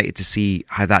I'm excited to see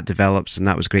how that develops, and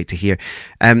that was great to hear.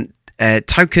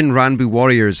 Tauken Ranbu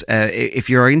Warriors, if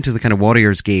you're into the kind of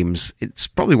Warriors games, it's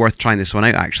probably worth trying this one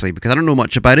out, actually, because I don't know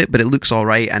much about it, but it looks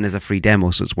alright and is a free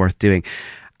demo, so it's worth doing.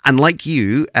 And like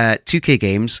you, 2K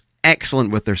Games,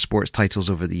 excellent with their sports titles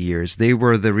over the years. They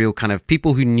were the real kind of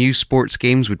people who knew sports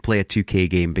games would play a 2K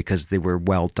game because they were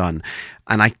well done.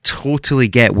 And I totally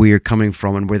get where you're coming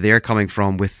from and where they're coming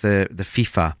from with the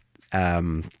FIFA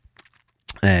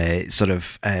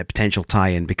potential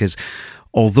tie-in, because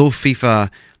although FIFA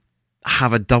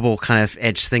have a double kind of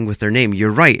edged thing with their name,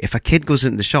 you're right. If a kid goes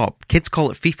into the shop, kids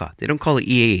call it FIFA. They don't call it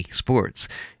EA Sports.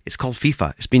 It's called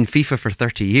FIFA. It's been FIFA for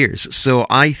 30 years. So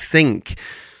I think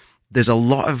there's a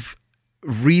lot of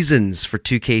reasons for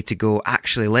 2K to go,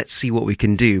 actually, let's see what we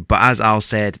can do. But as Al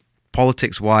said,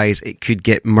 politics-wise, it could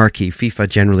get murky. FIFA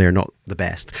generally are not the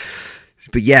best.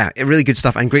 But yeah, really good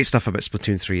stuff, and great stuff about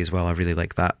Splatoon 3 as well. I really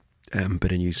like that.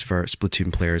 Bit of news for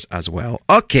Splatoon players as well.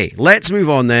 Okay, let's move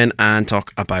on then and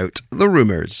talk about the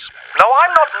rumours. Now, I'm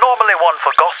not normally one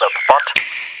for gossip, but...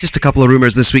 Just a couple of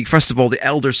rumours this week. First of all, the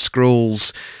Elder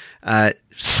Scrolls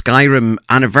Skyrim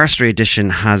Anniversary Edition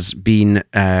has been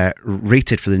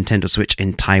rated for the Nintendo Switch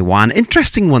in Taiwan.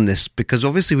 Interesting one, this, because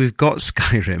obviously we've got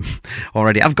Skyrim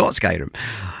already. I've got Skyrim.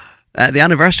 The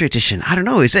Anniversary Edition, I don't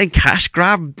know, is it a cash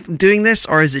grab doing this,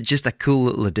 or is it just a cool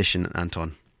little addition,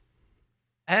 Anton?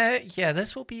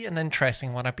 This will be an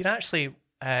interesting one. I've been actually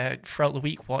throughout the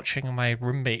week watching my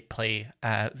roommate play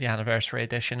the Anniversary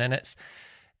Edition, and it's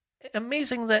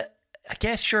amazing that I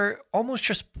guess you're almost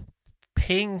just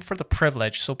paying for the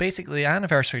privilege. So basically, the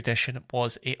Anniversary Edition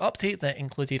was a update that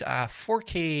included a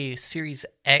 4K Series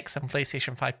X and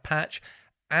PlayStation 5 patch,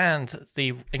 and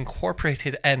they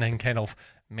incorporated in and kind of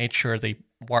made sure they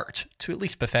worked to at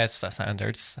least Bethesda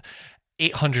standards,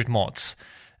 800 mods.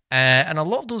 And a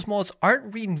lot of those mods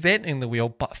aren't reinventing the wheel,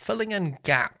 but filling in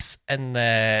gaps in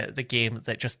the game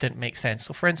that just didn't make sense.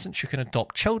 So, for instance, you can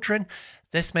adopt children.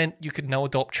 This meant you could now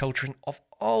adopt children of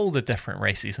all the different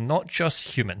races, not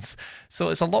just humans. So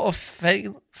it's a lot of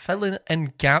filling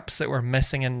in gaps that were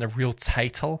missing in the real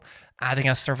title, adding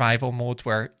a survival mode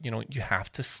where, you have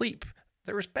to sleep.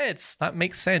 There was beds. That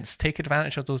makes sense. Take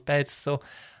advantage of those beds. So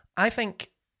I think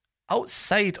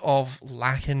outside of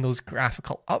lacking those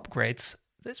graphical upgrades,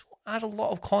 this will add a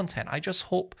lot of content. I just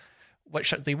hope,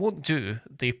 which they won't do,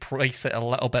 they price it a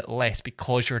little bit less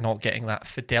because you're not getting that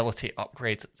fidelity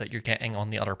upgrade that you're getting on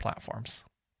the other platforms.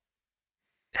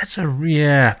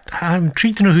 I'm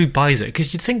intrigued to know who buys it,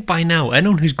 because you'd think by now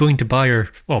anyone who's going to buy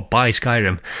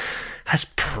Skyrim has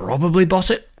probably bought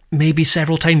it, maybe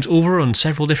several times over on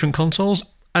several different consoles.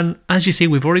 And as you say,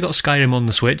 we've already got Skyrim on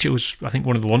the Switch. It was, I think,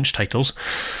 one of the launch titles.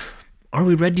 Are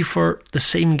we ready for the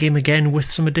same game again with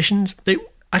some additions?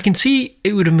 I can see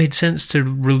it would have made sense to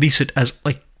release it as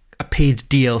like a paid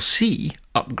DLC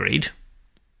upgrade.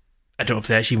 I don't know if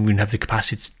they actually even have the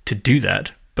capacity to do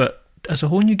that, but as a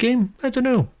whole new game, I don't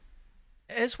know.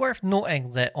 It is worth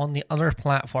noting that on the other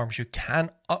platforms you can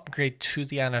upgrade to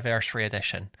the Anniversary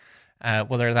Edition,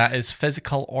 whether that is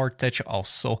physical or digital.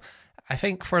 So I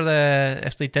think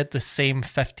if they did the same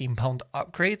 £15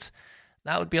 upgrade,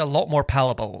 that would be a lot more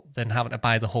palatable than having to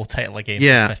buy the whole title again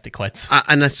for 50 quid.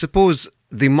 And I suppose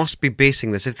they must be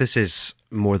basing this, if this is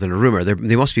more than a rumour,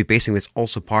 they must be basing this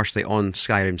also partially on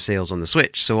Skyrim sales on the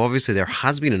Switch. So obviously there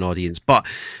has been an audience, but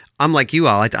I'm like you,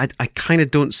 Al, I kind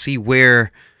of don't see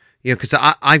where, because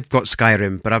I've got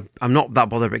Skyrim, but I'm not that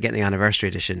bothered about getting the Anniversary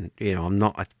Edition. I'm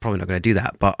probably not going to do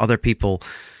that, but other people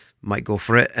might go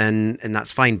for it, and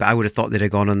that's fine. But I would have thought they'd have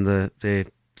gone on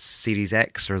the Series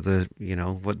X or the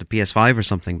PS5 or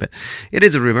something, but it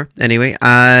is a rumor anyway.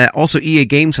 Also, EA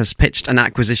Games has pitched an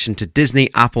acquisition to Disney,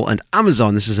 Apple, and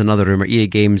Amazon. This is another rumor. EA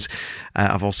Games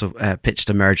have also pitched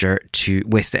a merger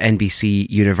with the NBC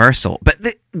Universal. But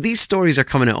these stories are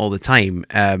coming out all the time,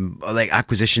 like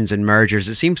acquisitions and mergers.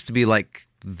 It seems to be like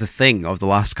the thing of the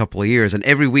last couple of years, and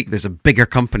every week there's a bigger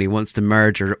company wants to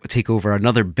merge or take over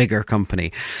another bigger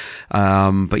company.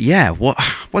 But yeah,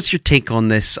 what's your take on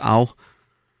this, Al?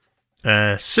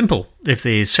 Simple. If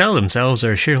they sell themselves,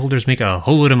 their shareholders make a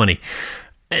whole load of money.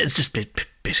 It's just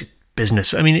basic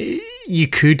business. I mean, you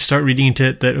could start reading into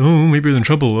it that, maybe they're in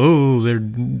trouble.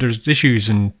 There's issues.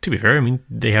 And to be fair, I mean,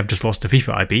 they have just lost the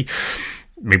FIFA IP.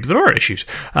 Maybe there are issues.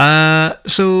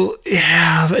 So,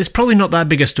 yeah, it's probably not that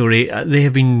big a story. They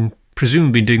have been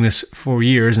presumably doing this for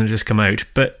years and it's just come out.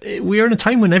 But we are in a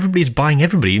time when everybody's buying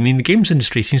everybody. I mean, the games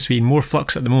industry seems to be in more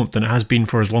flux at the moment than it has been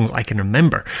for as long as I can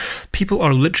remember. People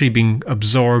are literally being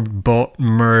absorbed, bought,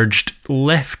 merged,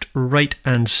 left, right,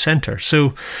 and centre.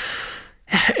 So,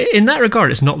 in that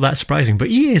regard, it's not that surprising. But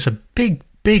EA is a big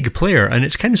player, and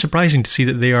it's kind of surprising to see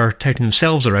that they are touting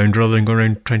themselves around rather than going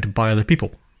around trying to buy other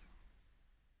people.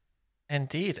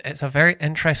 Indeed, it's a very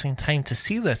interesting time to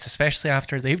see this, especially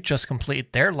after they've just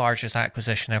completed their largest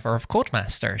acquisition ever of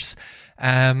Codemasters.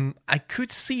 I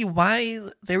could see why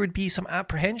there would be some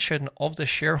apprehension of the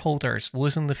shareholders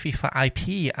losing the FIFA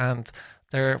IP and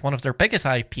one of their biggest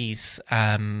IPs,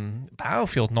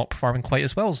 Battlefield, not performing quite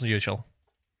as well as usual.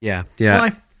 Yeah.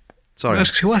 Well,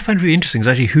 what I find really interesting is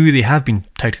actually who they have been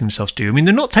touting themselves to. I mean,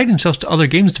 they're not touting themselves to other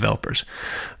games developers.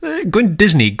 Going to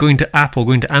Disney, going to Apple,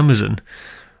 going to Amazon,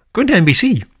 going to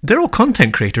NBC, they're all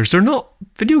content creators. They're not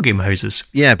video game houses.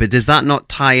 Yeah, but does that not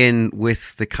tie in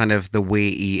with the kind of the way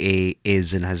EA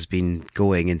is and has been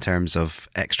going in terms of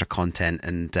extra content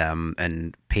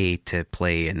and pay to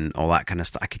play and all that kind of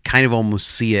stuff? I could kind of almost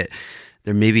see it.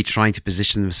 They're maybe trying to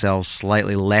position themselves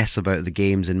slightly less about the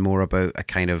games and more about a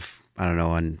kind of, I don't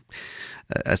know,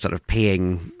 a sort of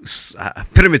paying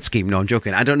pyramid scheme. No, I'm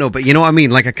joking. I don't know, but you know what I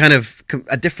mean? Like a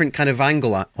different kind of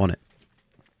angle on it.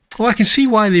 Well, I can see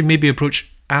why they maybe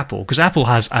approach Apple, because Apple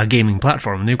has a gaming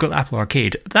platform and they've got Apple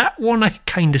Arcade. That one I can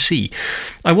kind of see.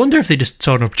 I wonder if they just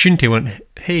saw an opportunity and went,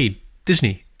 hey,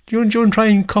 Disney, do you want to try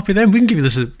and copy them? We can give you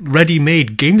this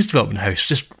ready-made games development house.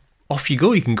 Just off you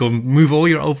go. You can go and move all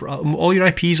your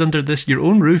IPs under your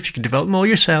own roof. You can develop them all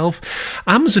yourself.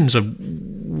 Amazon's a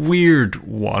weird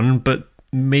one, but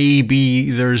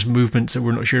maybe there's movements that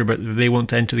we're not sure about that they want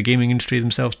to enter the gaming industry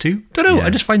themselves too. Don't know. Yeah. I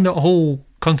just find that whole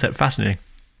concept fascinating.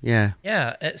 Yeah,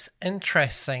 it's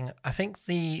interesting. I think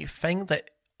the thing that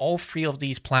all three of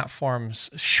these platforms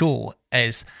show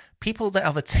is people that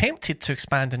have attempted to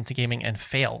expand into gaming and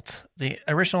failed. The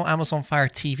original Amazon Fire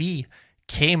TV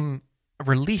came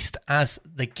released as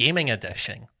the gaming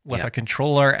edition with a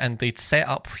controller, and they'd set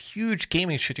up huge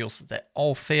gaming studios that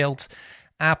all failed.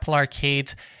 Apple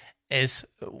Arcade is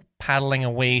paddling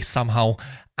away somehow,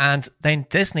 and then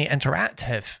Disney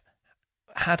Interactive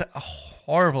had a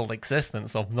horrible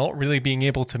existence of not really being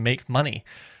able to make money.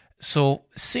 So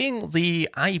seeing the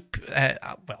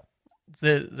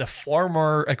the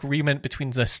former agreement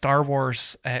between the Star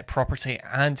Wars property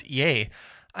and EA,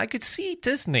 I could see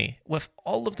Disney with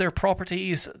all of their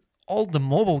properties, all the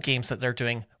mobile games that they're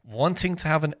doing, wanting to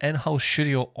have an in-house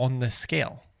studio on this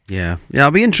scale. Yeah,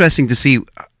 it'll be interesting to see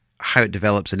how it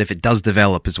develops and if it does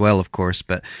develop as well, of course,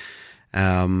 but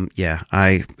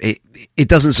it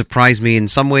doesn't surprise me in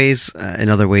some ways. In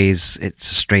other ways, it's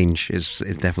strange. It's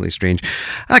definitely strange.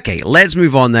 Okay, let's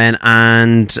move on then,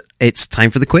 and it's time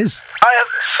for the quiz. I have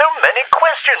so many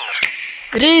questions.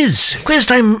 It is quiz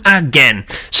time again.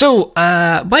 So,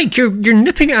 Mike, you're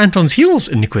nipping at Anton's heels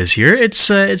in the quiz here. It's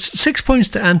 6 points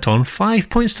to Anton, 5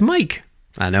 points to Mike.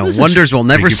 I know, wonders will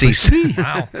never cease.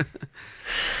 Wow,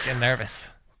 getting nervous.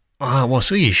 Well,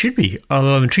 so you should be.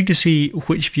 Although I'm intrigued to see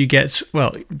which of you gets,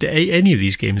 any of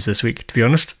these games this week, to be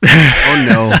honest. Oh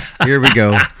no, here we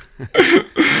go.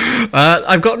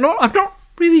 I've kind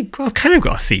of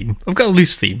got a theme. I've got a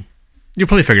loose theme. You'll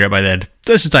probably figure it out by then.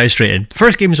 Let's just dive straight in. The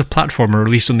first game is a platformer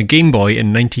released on the Game Boy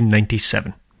in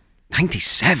 1997.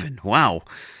 97? Wow.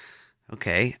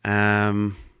 Okay.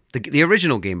 The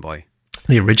original Game Boy.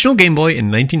 The original Game Boy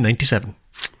in 1997.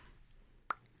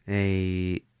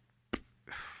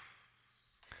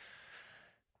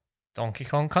 Donkey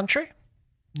Kong Country?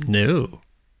 No.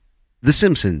 The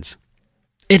Simpsons?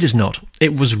 It is not.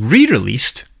 It was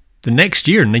re-released the next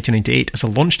year in 1998 as a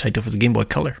launch title for the Game Boy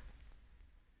Color.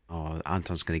 Oh,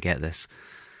 Anton's going to get this.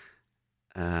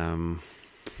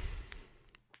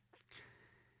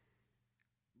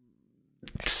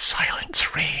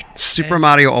 Silence reigns. Super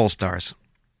Mario All-Stars?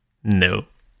 No.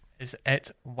 Is it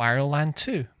Wario Land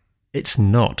 2? It's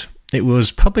not. It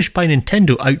was published by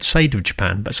Nintendo outside of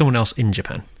Japan, but someone else in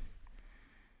Japan.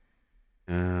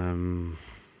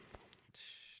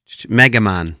 Mega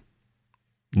Man.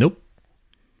 Nope.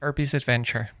 Kirby's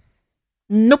Adventure.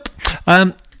 Nope.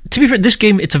 To be fair, this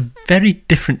game, it's a very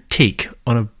different take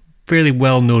on a fairly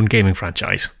well-known gaming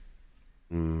franchise.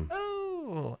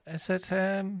 Oh, is it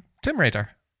Tomb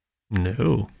Raider?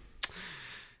 No.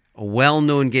 A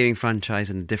well-known gaming franchise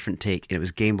and a different take, and it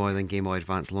was Game Boy, then Game Boy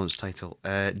Advance launch title.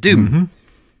 Doom.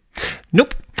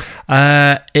 Nope.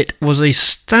 It was a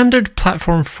standard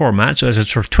platform format, so it had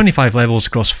sort of 25 levels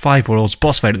across 5 worlds,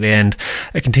 boss fight at the end.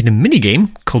 It contained a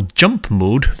mini-game called Jump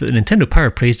Mode that the Nintendo Power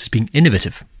praised as being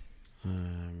innovative.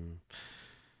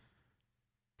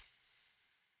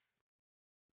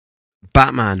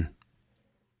 Batman.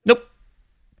 Nope.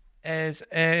 Is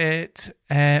it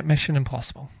Mission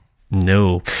Impossible?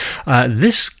 No.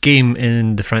 This game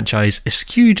in the franchise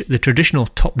eschewed the traditional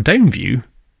top-down view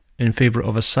in favour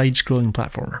of a side-scrolling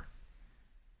platformer.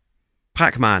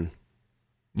 Pac-Man.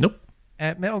 Nope.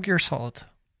 Metal Gear Solid.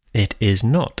 It is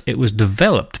not. It was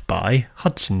developed by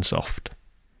Hudson Soft.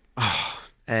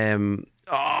 It's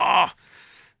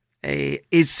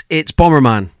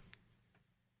Bomberman.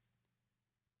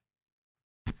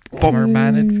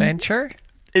 Bomberman Adventure?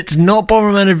 It's not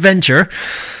Bomberman Adventure.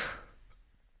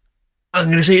 I'm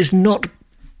going to say it's not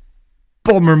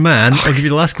Bomberman. I'll give you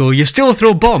the last clue. You still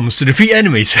throw bombs to defeat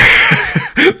enemies.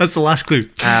 That's the last clue.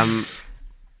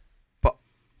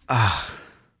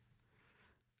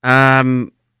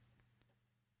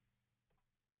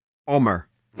 Bomber.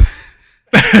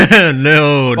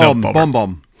 No, not Bomber.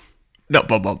 Bomb. Not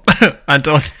Bomb.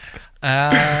 Anton.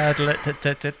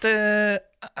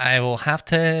 I will have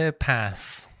to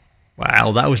pass.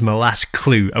 Wow, that was my last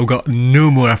clue. I've got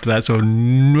no more after that, so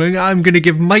I'm going to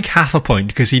give Mike half a point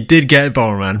because he did get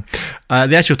Bomberman.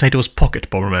 The actual title is Pocket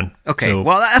Bomberman. Okay, so,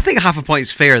 well, I think half a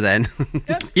point's fair then.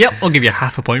 Yep, I'll give you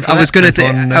half a point for I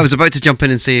that. was about to jump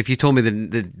in and say if you told me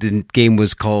the game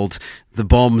was called The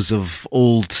Bombs of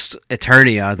Old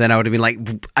Eternia, then I would have been like,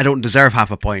 I don't deserve half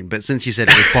a point. But since you said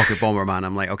it was Pocket Bomberman,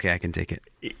 I'm like, okay, I can take it.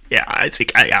 Yeah, I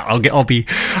think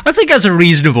that's a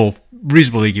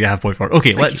reasonably give you half a point for it.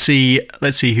 Okay, let's see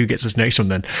who gets this next one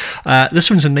then.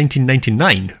 This one's a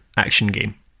 1999 action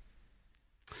game.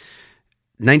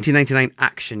 1999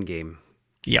 action game.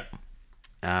 Yep.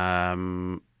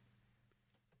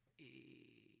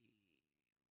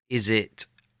 Is it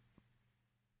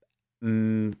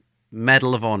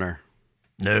Medal of Honor?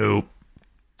 No.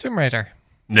 Tomb Raider.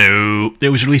 No. It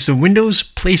was released on Windows,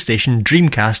 PlayStation,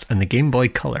 Dreamcast, and the Game Boy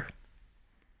Color.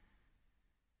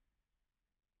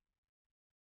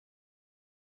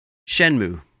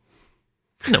 Shenmue.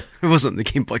 No. It wasn't the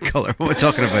Game Boy Color. What are we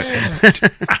talking about?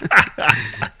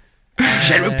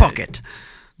 Shenmue Pocket.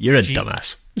 You're a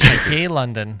dumbass. GTA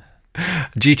London.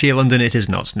 GTA London, it is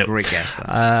not. No. Great guess,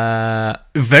 that.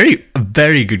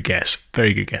 Very good guess.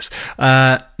 Very good guess.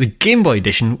 The Game Boy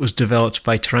edition was developed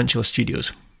by Tarantula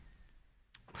Studios.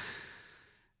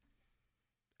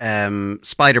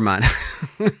 Spider-Man.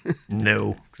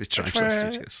 No. The Tarantula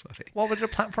Studios, sorry. What were the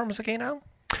platforms again now?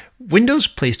 Windows,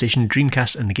 PlayStation,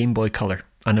 Dreamcast, and the Game Boy Color.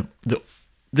 And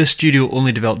this studio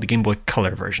only developed the Game Boy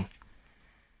Color version.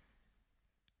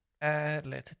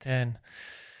 Let it in.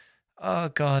 Oh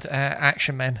god,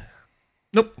 Action Men.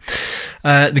 Nope.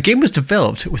 The game was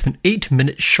developed with an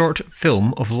 8-minute short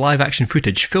film of live-action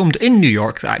footage filmed in New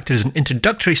York that acted as an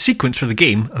introductory sequence for the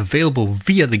game, available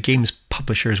via the game's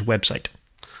publisher's website.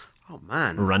 Oh,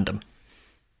 man. Random.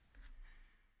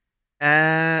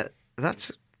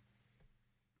 That's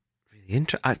really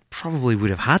interesting. I probably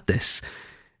would have had this.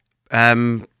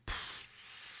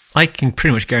 I can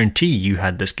pretty much guarantee you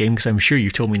had this game because I'm sure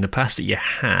you've told me in the past that you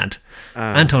had.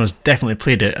 Anton has definitely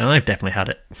played it, and I've definitely had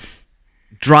it.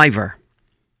 Driver.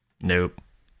 Nope.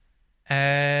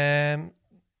 The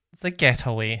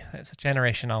Getaway. It's a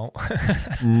generation out.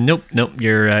 Nope.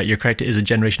 You're correct. It is a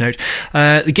generation out.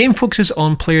 The game focuses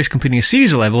on players completing a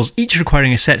series of levels, each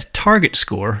requiring a set target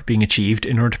score being achieved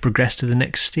in order to progress to the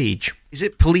next stage. Is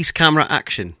it police camera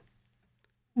action?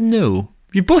 No.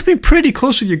 You've both been pretty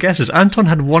close with your guesses. Anton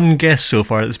had one guess so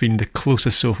far that's been the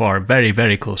closest so far. Very,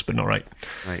 very close, but not right.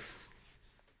 Right.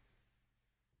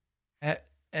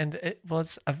 And it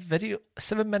was a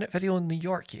 7-minute video in New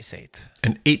York, you said?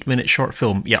 An 8-minute short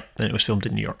film. Yep, and it was filmed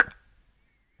in New York.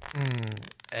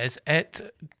 Is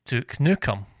it Duke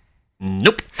Nukem?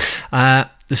 Nope.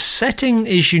 The setting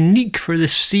is unique for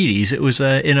this series. It was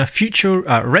in a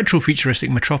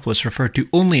retro-futuristic metropolis referred to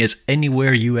only as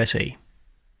Anywhere USA.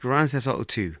 Grand Theft Auto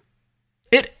 2.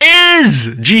 It is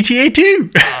GTA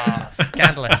 2! Oh,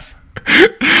 scandalous.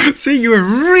 See, you were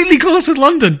really close in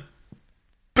London,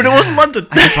 but it wasn't London.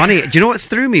 That's funny. Do you know what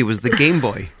threw me was the Game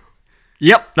Boy?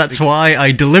 Yep, that's why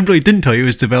I deliberately didn't tell you it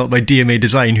was developed by DMA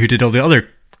Design, who did all the other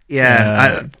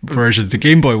versions. The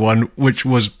Game Boy one, which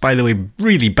was, by the way,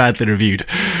 really badly reviewed.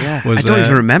 Yeah, I don't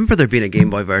even remember there being a Game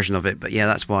Boy version of it, but yeah,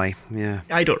 that's why. Yeah,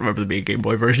 I don't remember there being a Game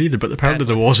Boy version either, but apparently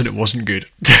there was, and it wasn't good.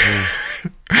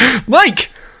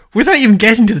 Mike, without even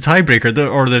getting to the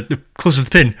tiebreaker or the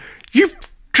closest pin, you've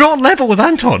drawn level with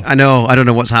Anton. I know. I don't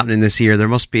know what's happening this year. It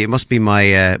must be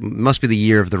the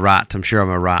year of the rat. I'm sure I'm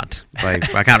a rat. I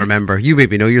can't remember. You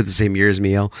maybe know. You're the same year as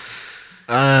me, El.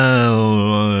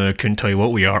 I couldn't tell you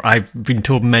what we are. I've been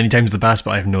told many times in the past,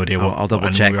 but I have no idea what. I'll double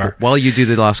check while you do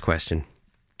the last question.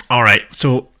 All right.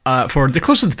 So for the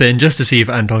closest pin, just to see if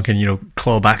Anton can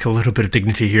claw back a little bit of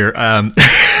dignity here.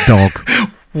 Dog.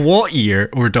 What year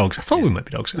or dogs? I thought we might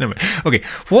be dogs. Never mind. Okay.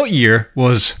 What year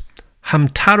was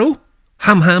Hamtaro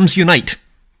Ham-Hams Unite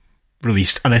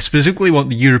released? And I specifically want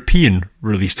the European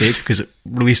release date because it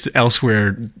released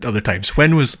elsewhere other times.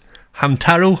 When was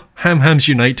Hamtaro Ham-Hams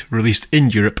Unite released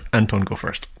in Europe? Anton, go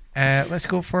first. Let's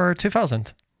go for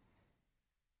 2000.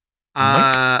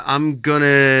 I'm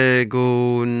gonna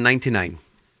go 99.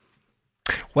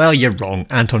 Well, you're wrong.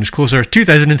 Anton's closer.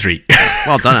 2003.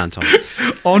 Well done, Anton.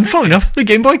 On, funnily enough, the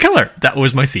Game Boy Color. That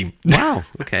was my theme. Wow.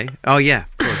 Okay. Oh yeah.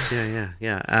 Of course. Yeah.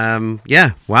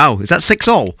 Yeah. Wow. Is that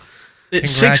 6-all?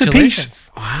 It's 6 apiece.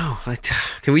 Wow.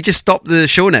 Can we just stop the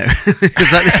show now?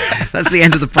 Because that's the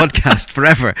end of the podcast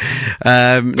forever.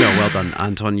 No, well done,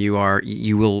 Anton. You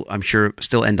will, I'm sure,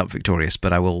 still end up victorious,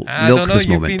 but I will milk this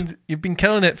moment. You've been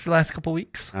killing it for the last couple of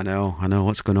weeks. I know.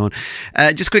 What's going on?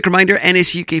 Just a quick reminder,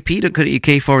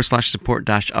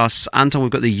 nsukp.co.uk/support-us. Anton, we've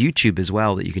got the YouTube as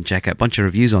well that you can check out. A bunch of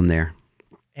reviews on there.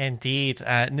 Indeed.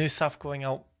 New stuff going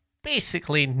out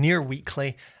basically near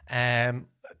weekly.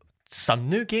 Some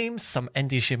new games, some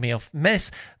indies you may have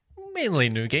missed, mainly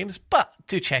new games, but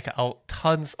do check it out.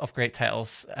 Tons of great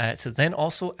titles to then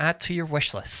also add to your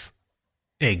wish list.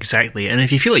 Exactly, and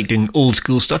if you feel like doing old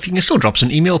school stuff, you can still drop us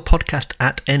an email,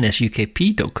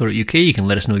 podcast@nsukp.co.uk. You can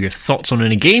let us know your thoughts on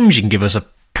any games. You can give us a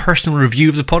personal review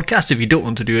of the podcast if you don't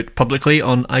want to do it publicly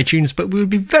on iTunes, but we would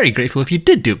be very grateful if you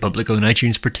did do it publicly on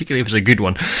iTunes, particularly if it's a good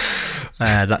one.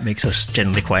 That makes us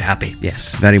generally quite happy.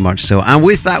 Yes, very much so. And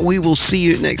with that, we will see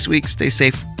you next week. Stay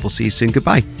safe. We'll see you soon.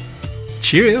 Goodbye.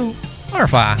 Cheerio. Au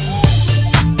revoir.